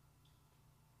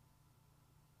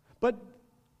 But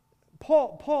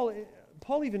Paul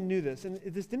even knew this, and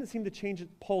this didn't seem to change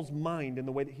Paul's mind in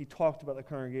the way that he talked about the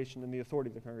congregation and the authority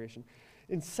of the congregation.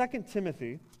 In 2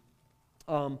 Timothy,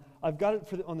 I've got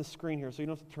it on the screen here, so you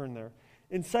don't have to turn there.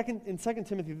 In 2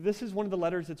 Timothy, this is one of the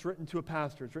letters that's written to a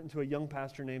pastor. It's written to a young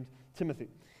pastor named Timothy.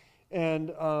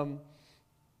 And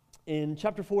in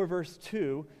chapter 4, verse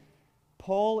 2,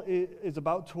 Paul is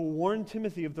about to warn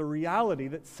Timothy of the reality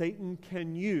that Satan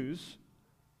can use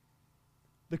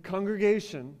the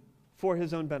congregation for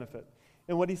his own benefit.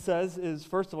 And what he says is,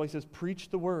 first of all, he says, preach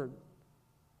the word.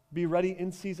 Be ready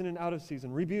in season and out of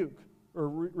season.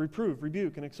 Reprove,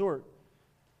 rebuke, and exhort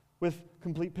with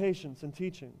complete patience and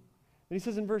teaching. And he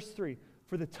says in verse 3,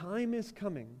 for the time is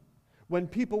coming when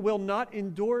people will not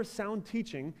endure sound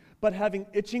teaching, but having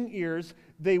itching ears,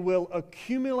 they will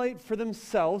accumulate for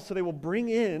themselves, so they will bring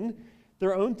in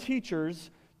their own teachers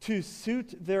to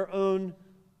suit their own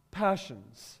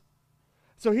passions.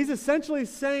 So he's essentially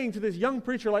saying to this young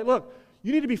preacher, like, look,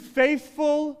 you need to be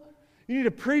faithful, you need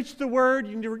to preach the word,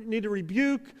 you need to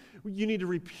rebuke, you need to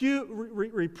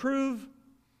reprove.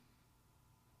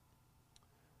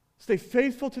 Stay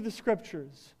faithful to the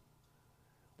Scriptures.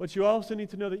 But you also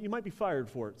need to know that you might be fired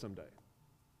for it someday.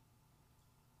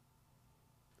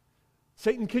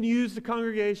 Satan can use the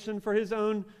congregation for his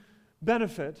own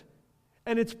benefit,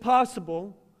 and it's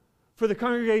possible for the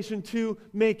congregation to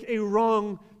make a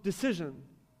wrong decision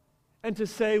and to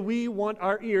say, we want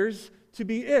our ears to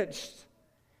be itched,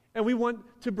 and we want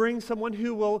to bring someone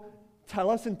who will tell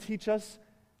us and teach us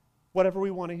whatever we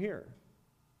want to hear.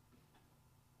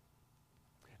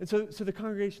 And so the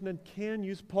congregation then can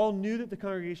use, Paul knew that the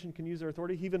congregation can use their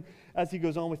authority. He even, as he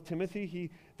goes on with Timothy, he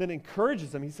then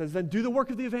encourages them. He says, then do the work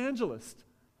of the evangelist.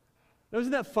 Now,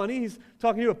 isn't that funny? He's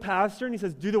talking to a pastor and he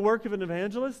says, do the work of an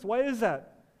evangelist. Why is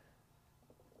that?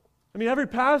 I mean, every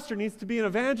pastor needs to be an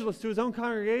evangelist to his own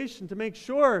congregation to make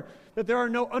sure that there are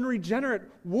no unregenerate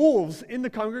wolves in the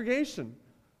congregation.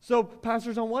 So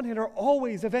pastors on one hand are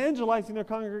always evangelizing their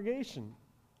congregation.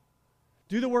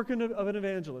 Do the work of an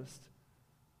evangelist.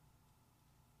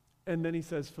 And then he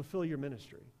says, fulfill your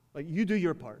ministry. Like, you do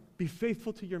your part. Be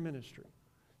faithful to your ministry,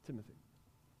 Timothy.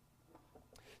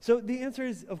 So the answer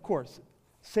is, of course,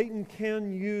 Satan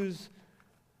can use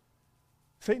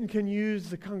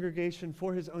the congregation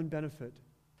for his own benefit.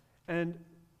 And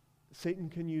Satan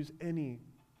can use any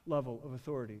level of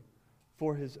authority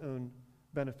for his own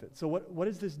benefit. So what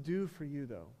does this do for you,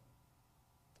 though?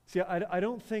 See, I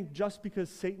don't think just because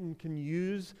Satan can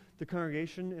use the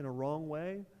congregation in a wrong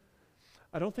way,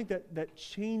 I don't think that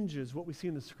changes what we see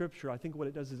in the Scripture. I think what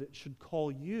it does is it should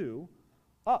call you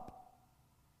up.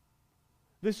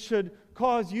 This should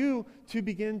cause you to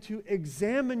begin to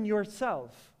examine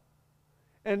yourself.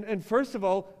 And first of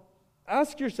all,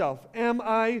 ask yourself, am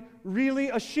I really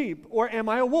a sheep or am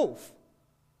I a wolf?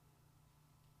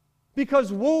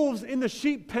 Because wolves in the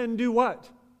sheep pen do what?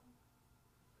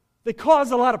 They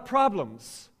cause a lot of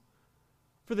problems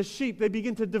for the sheep. They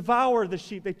begin to devour the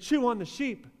sheep. They chew on the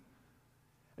sheep.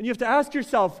 And you have to ask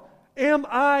yourself, am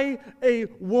I a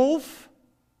wolf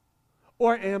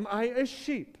or am I a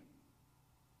sheep?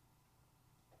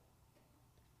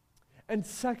 And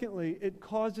secondly, it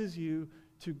causes you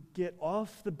to get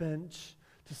off the bench,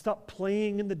 to stop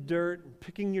playing in the dirt and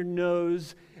picking your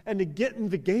nose, and to get in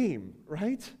the game,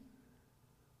 right?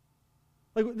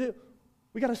 Like,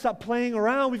 we got to stop playing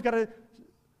around. We've got to.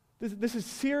 This is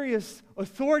serious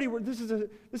authority. This is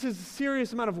a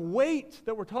serious amount of weight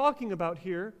that we're talking about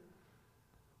here.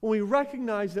 When we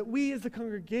recognize that we as the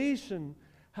congregation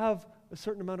have a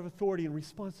certain amount of authority and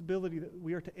responsibility that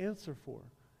we are to answer for.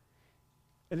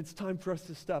 And it's time for us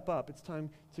to step up. It's time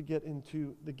to get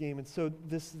into the game. And so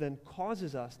this then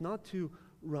causes us not to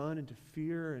run into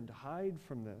fear and to hide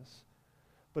from this,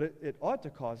 but it ought to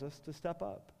cause us to step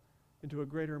up into a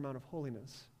greater amount of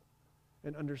holiness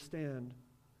and understand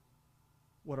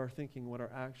what our thinking, what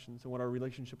our actions, and what our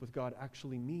relationship with God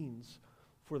actually means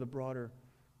for the broader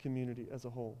community as a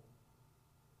whole.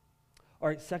 All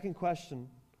right, second question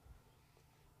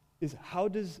is how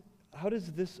does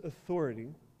this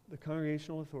authority, the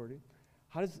congregational authority,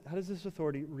 how does this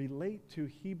authority relate to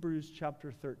Hebrews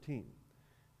chapter 13,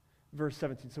 verse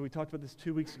 17? So we talked about this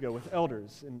 2 weeks ago with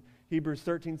elders. In Hebrews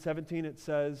 13, 17, it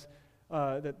says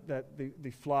that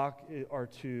the flock are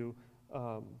to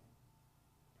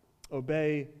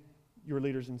obey your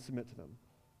leaders and submit to them.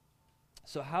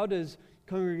 So how does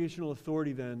congregational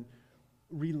authority then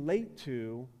relate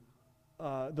to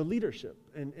the leadership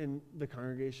and the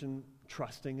congregation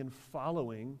trusting and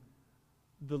following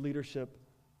the leadership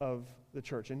of the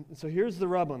church? And so here's the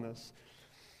rub on this.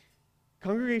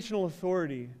 Congregational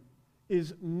authority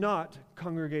is not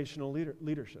congregational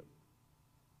leadership.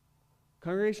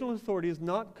 Congregational authority is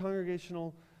not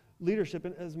congregational leadership.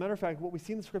 And as a matter of fact, what we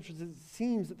see in the scriptures is it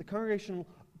seems that the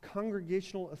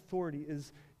congregational authority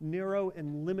is narrow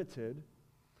and limited,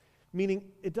 meaning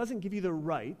it doesn't give you the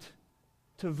right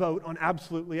to vote on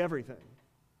absolutely everything.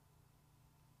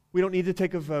 We don't need to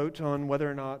take a vote on whether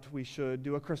or not we should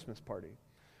do a Christmas party.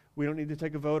 We don't need to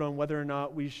take a vote on whether or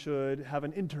not we should have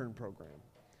an intern program.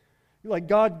 Like,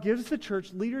 God gives the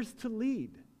church leaders to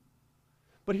lead.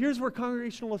 But here's where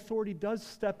congregational authority does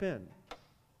step in.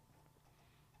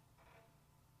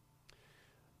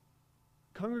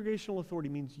 Congregational authority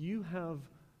means you have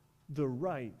the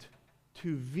right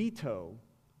to veto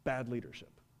bad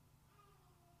leadership.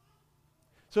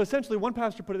 So essentially, one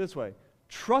pastor put it this way: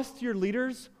 trust your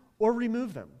leaders or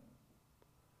remove them.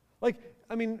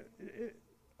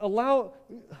 Allow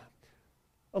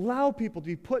people to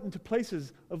be put into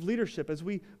places of leadership as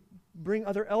we bring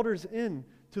other elders in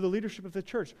to the leadership of the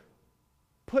church.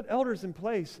 Put elders in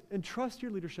place and trust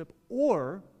your leadership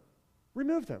or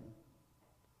remove them.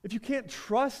 If you can't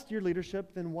trust your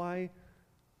leadership, then why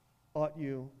ought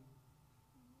you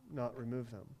not remove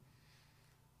them?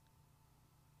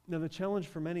 Now, the challenge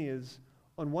for many is,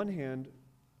 on one hand,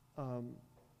 and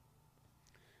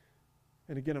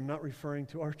again, I'm not referring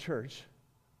to our church.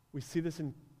 We see this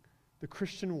in the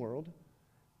Christian world.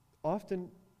 Often,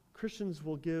 Christians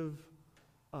will give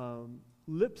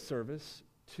lip service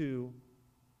to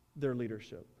their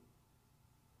leadership,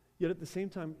 yet at the same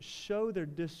time show their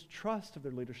distrust of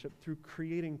their leadership through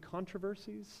creating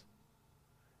controversies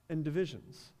and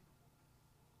divisions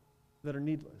that are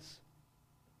needless.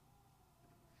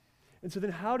 And so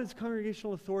then how does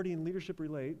congregational authority and leadership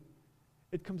relate?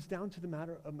 It comes down to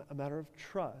a matter of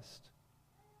trust.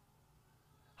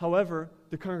 However,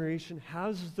 the congregation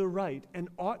has the right and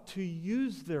ought to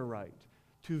use their right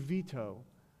to veto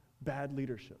bad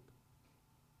leadership.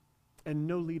 And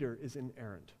no leader is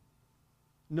inerrant.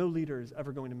 No leader is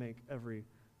ever going to make every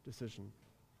decision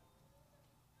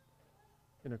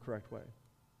in a correct way.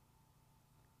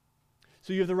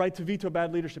 So you have the right to veto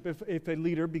bad leadership. If a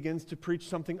leader begins to preach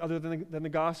something other than the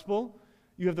gospel,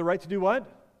 you have the right to do what?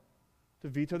 To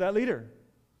veto that leader.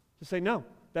 To say, no,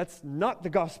 that's not the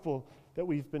gospel that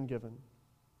we've been given.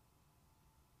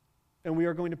 And we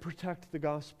are going to protect the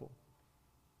gospel.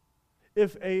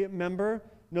 If a member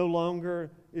no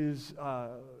longer is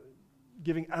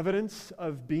giving evidence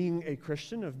of being a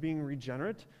Christian, of being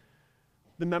regenerate,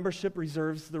 the membership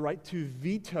reserves the right to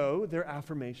veto their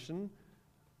affirmation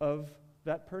of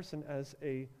that person as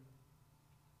a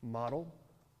model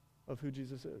of who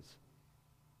Jesus is.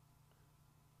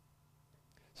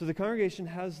 So the congregation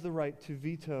has the right to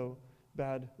veto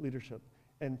bad leadership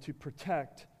and to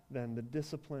protect then the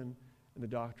discipline and the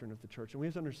doctrine of the church. And we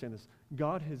have to understand this.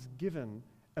 God has given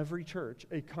every church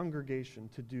a congregation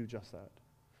to do just that.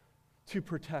 to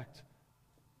protect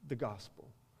the gospel,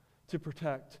 to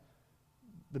protect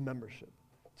the membership,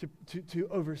 to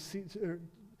oversee,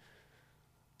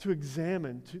 to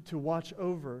examine, to watch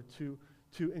over, to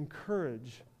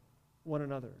encourage one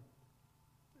another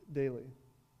daily.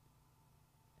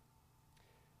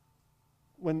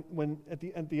 When at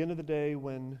the end of the day,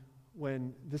 when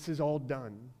this is all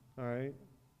done, all right,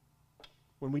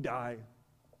 when we die,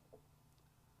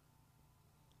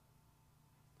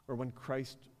 or when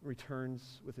Christ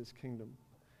returns with his kingdom,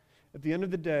 at the end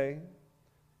of the day,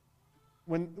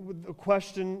 when the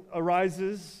question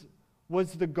arises,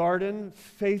 was the garden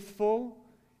faithful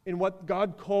in what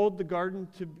God called the garden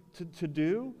to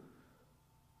do?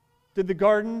 Did the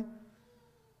garden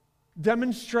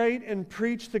demonstrate and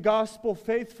preach the gospel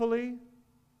faithfully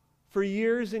for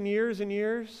years and years and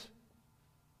years?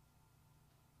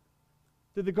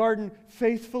 Did the garden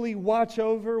faithfully watch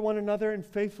over one another and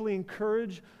faithfully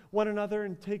encourage one another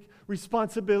and take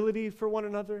responsibility for one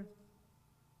another?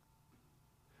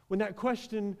 When that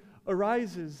question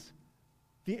arises,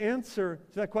 the answer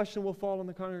to that question will fall on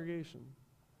the congregation.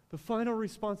 The final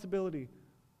responsibility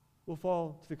will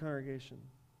fall to the congregation.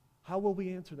 How will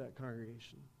we answer that,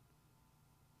 congregation?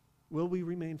 Will we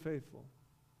remain faithful?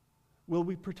 Will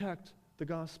we protect the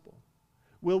gospel?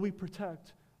 Will we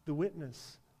protect the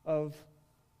witness of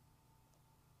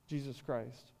Jesus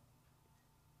Christ?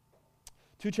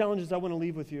 Two challenges I want to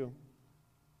leave with you.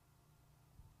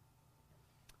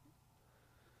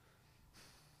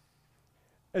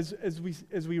 As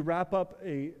we wrap up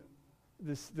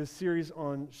this series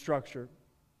on structure,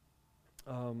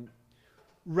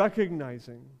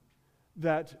 recognizing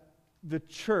that the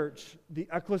church, the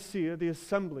ecclesia, the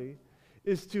assembly,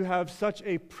 is to have such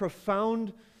a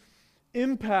profound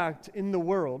impact in the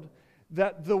world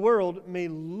that the world may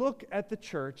look at the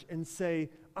church and say,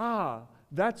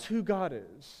 that's who God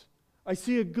is. I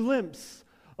see a glimpse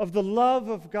of the love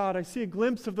of God. I see a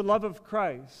glimpse of the love of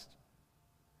Christ.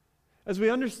 As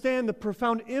we understand the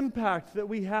profound impact that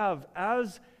we have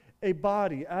as a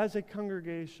body, as a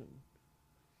congregation.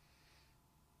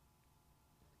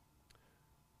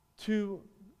 Two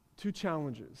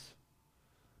challenges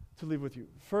to leave with you.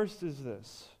 First is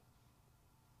this: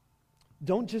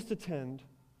 don't just attend,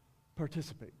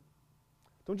 participate.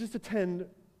 Don't just attend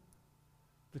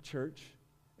the church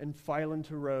and file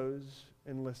into rows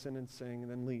and listen and sing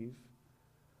and then leave,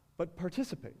 but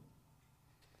participate.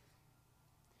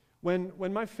 When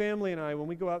my family and I, when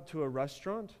we go out to a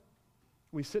restaurant,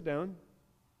 we sit down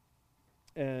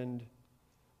and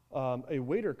a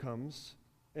waiter comes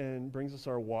and brings us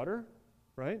our water,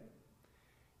 right?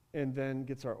 And then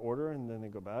gets our order, and then they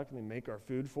go back and they make our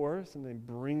food for us, and they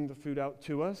bring the food out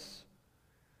to us,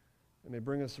 and they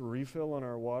bring us a refill on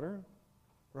our water,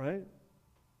 right?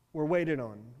 We're waited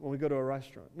on when we go to a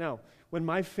restaurant. Now, when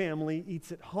my family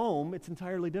eats at home, it's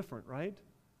entirely different, right?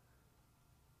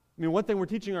 I mean, one thing we're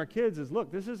teaching our kids is, look,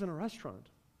 this isn't a restaurant,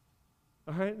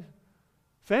 all right?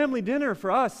 Family dinner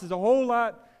for us is a whole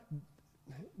lot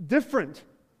different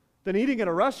than eating at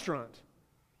a restaurant.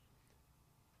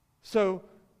 So,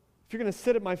 if you're going to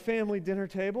sit at my family dinner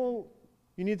table,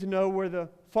 you need to know where the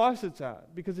faucet's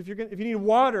at. Because if you need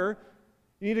water,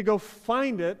 you need to go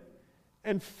find it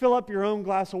and fill up your own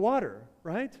glass of water,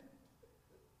 right?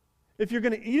 If you're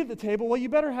going to eat at the table, well, you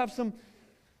better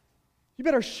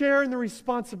share in the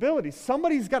responsibility.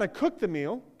 Somebody's got to cook the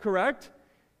meal, correct?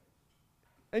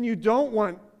 And you don't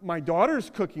want my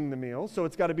daughters cooking the meal, so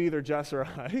it's got to be either Jess or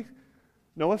I.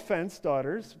 No offense,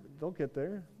 daughters. They'll get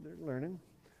there. They're learning.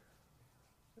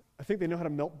 I think they know how to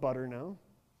melt butter now.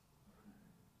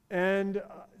 And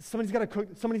somebody's got to cook.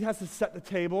 Somebody has to set the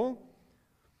table.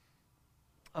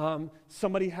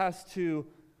 Somebody has to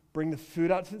bring the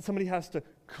food out. Somebody has to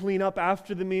clean up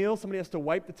after the meal. Somebody has to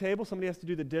wipe the table. Somebody has to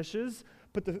do the dishes,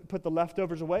 put the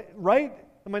leftovers away. Right?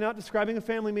 Am I not describing a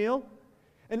family meal?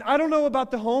 And I don't know about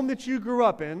the home that you grew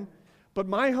up in, but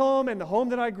my home and the home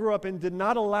that I grew up in did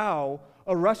not allow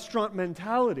a restaurant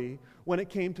mentality when it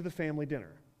came to the family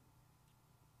dinner.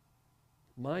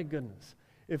 My goodness.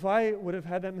 If I would have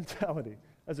had that mentality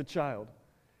as a child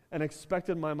and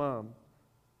expected my mom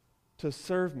to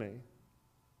serve me,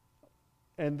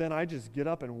 and then I just get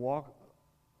up and walk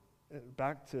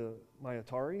back to my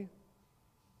Atari,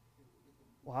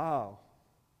 wow.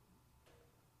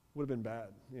 Would have been bad,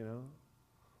 you know.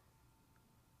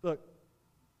 Look,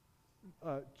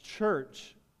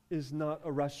 church is not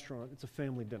a restaurant, it's a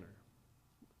family dinner.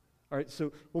 All right,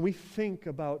 so when we think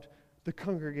about the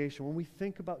congregation, when we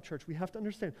think about church, we have to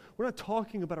understand, we're not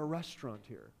talking about a restaurant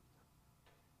here.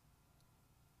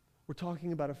 We're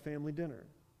talking about a family dinner.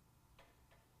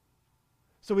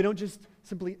 So we don't just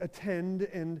simply attend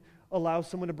and allow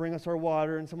someone to bring us our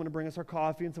water and someone to bring us our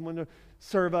coffee and someone to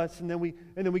serve us, and then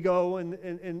we go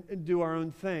and do our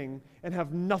own thing and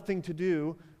have nothing to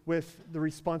do with the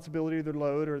responsibility or the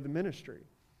load or the ministry.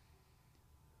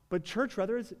 But church,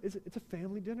 rather, it's a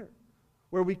family dinner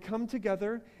where we come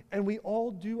together and we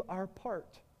all do our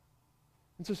part.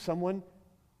 And so someone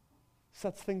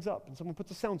sets things up, and someone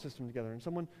puts a sound system together, and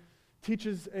someone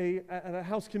teaches at a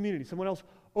house community. Someone else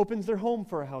opens their home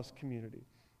for a house community.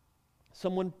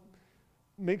 Someone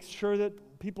makes sure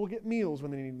that people get meals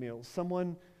when they need meals.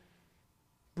 Someone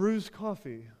brews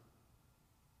coffee.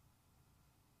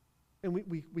 And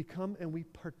we come and we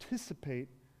participate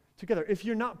together. If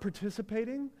you're not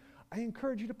participating, I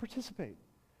encourage you to participate.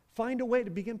 Find a way to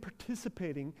begin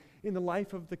participating in the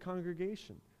life of the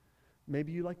congregation.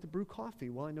 Maybe you like to brew coffee.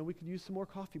 Well, I know we could use some more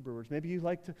coffee brewers. Maybe you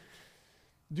like to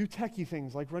do techie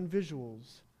things like run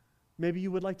visuals. Maybe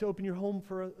you would like to open your home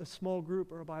for a small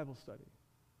group or a Bible study.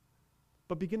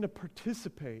 But begin to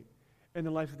participate in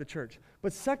the life of the church.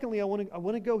 But secondly, I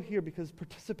want to go here because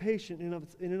participation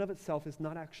in and of itself is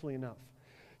not actually enough.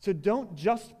 So don't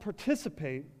just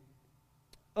participate,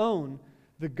 own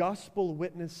the gospel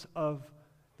witness of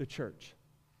the church.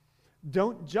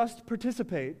 Don't just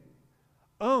participate,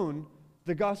 own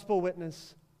the gospel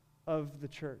witness of the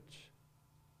church.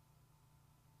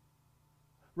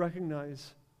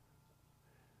 Recognize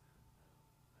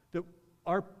that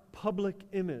our public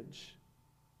image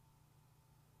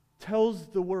tells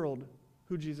the world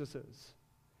who Jesus is.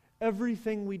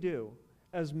 Everything we do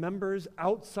as members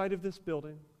outside of this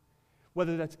building,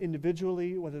 whether that's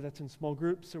individually, whether that's in small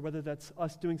groups, or whether that's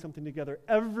us doing something together,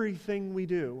 everything we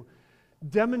do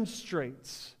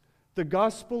demonstrates the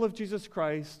gospel of Jesus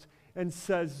Christ and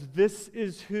says, this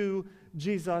is who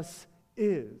Jesus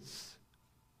is.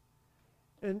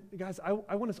 And guys,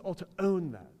 I want us all to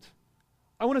own that.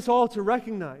 I want us all to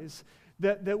recognize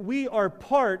that we are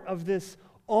part of this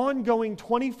ongoing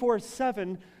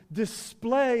 24/7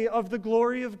 display of the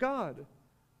glory of God.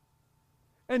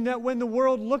 And that when the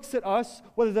world looks at us,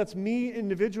 whether that's me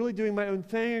individually doing my own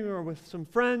thing or with some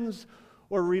friends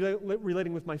or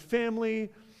relating with my family,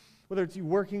 whether it's you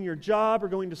working your job or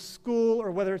going to school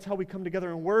or whether it's how we come together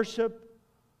and worship,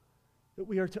 that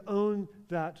we are to own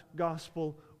that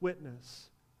gospel witness.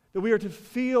 That we are to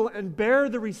feel and bear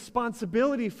the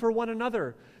responsibility for one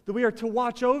another. That we are to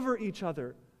watch over each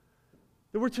other.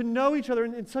 That we're to know each other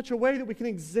in such a way that we can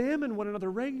examine one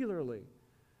another regularly.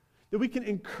 That we can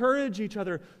encourage each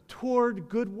other toward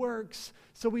good works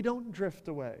so we don't drift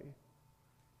away.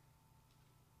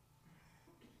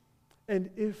 And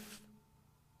if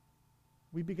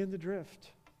we begin to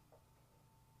drift,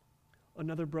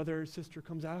 another brother or sister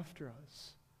comes after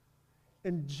us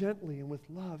and gently and with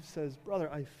love says,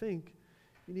 brother, I think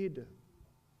you need to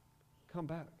come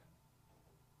back.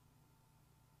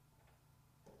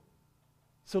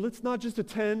 So let's not just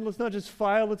attend, let's not just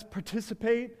file, let's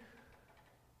participate.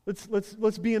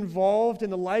 Let's be involved in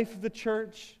the life of the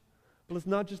church, but let's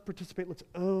not just participate, let's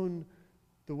own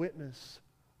the witness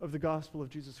of the gospel of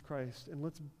Jesus Christ. And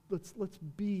let's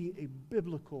be a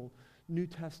biblical New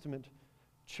Testament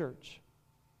church.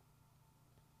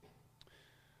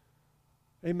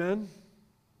 Amen.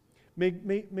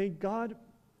 May God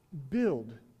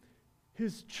build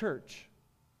His church.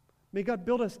 May God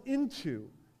build us into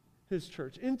His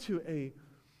church, into a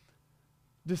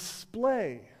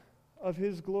display of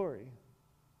His glory,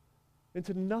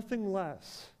 into nothing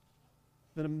less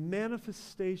than a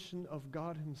manifestation of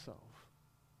God Himself.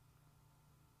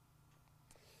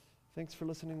 Thanks for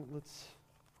listening. Let's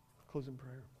close in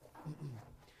prayer.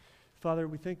 Father,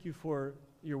 we thank you for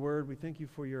your word. We thank you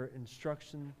for your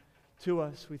instruction to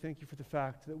us. We thank you for the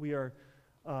fact that we are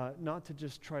not to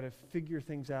just try to figure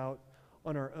things out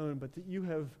on our own, but that you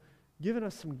have given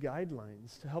us some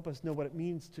guidelines to help us know what it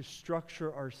means to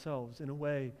structure ourselves in a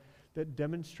way that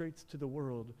demonstrates to the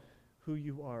world who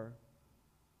you are.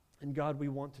 And God, we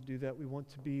want to do that. We want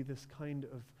to be this kind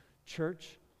of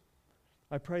church.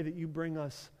 I pray that you bring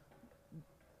us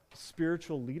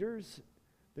spiritual leaders,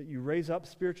 that you raise up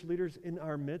spiritual leaders in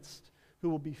our midst who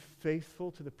will be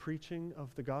faithful to the preaching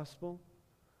of the gospel.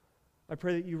 I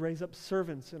pray that you raise up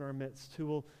servants in our midst who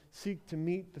will seek to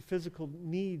meet the physical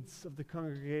needs of the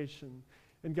congregation.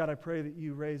 And God, I pray that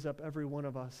you raise up every one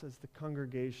of us as the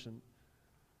congregation,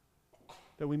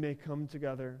 that we may come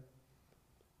together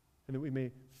and that we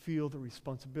may feel the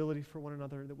responsibility for one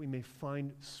another, that we may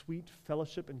find sweet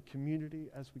fellowship and community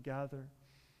as we gather.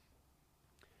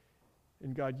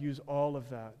 And God, use all of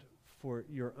that for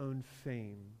your own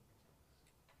fame,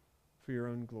 for your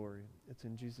own glory. It's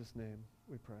in Jesus' name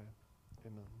we pray.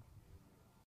 Amen.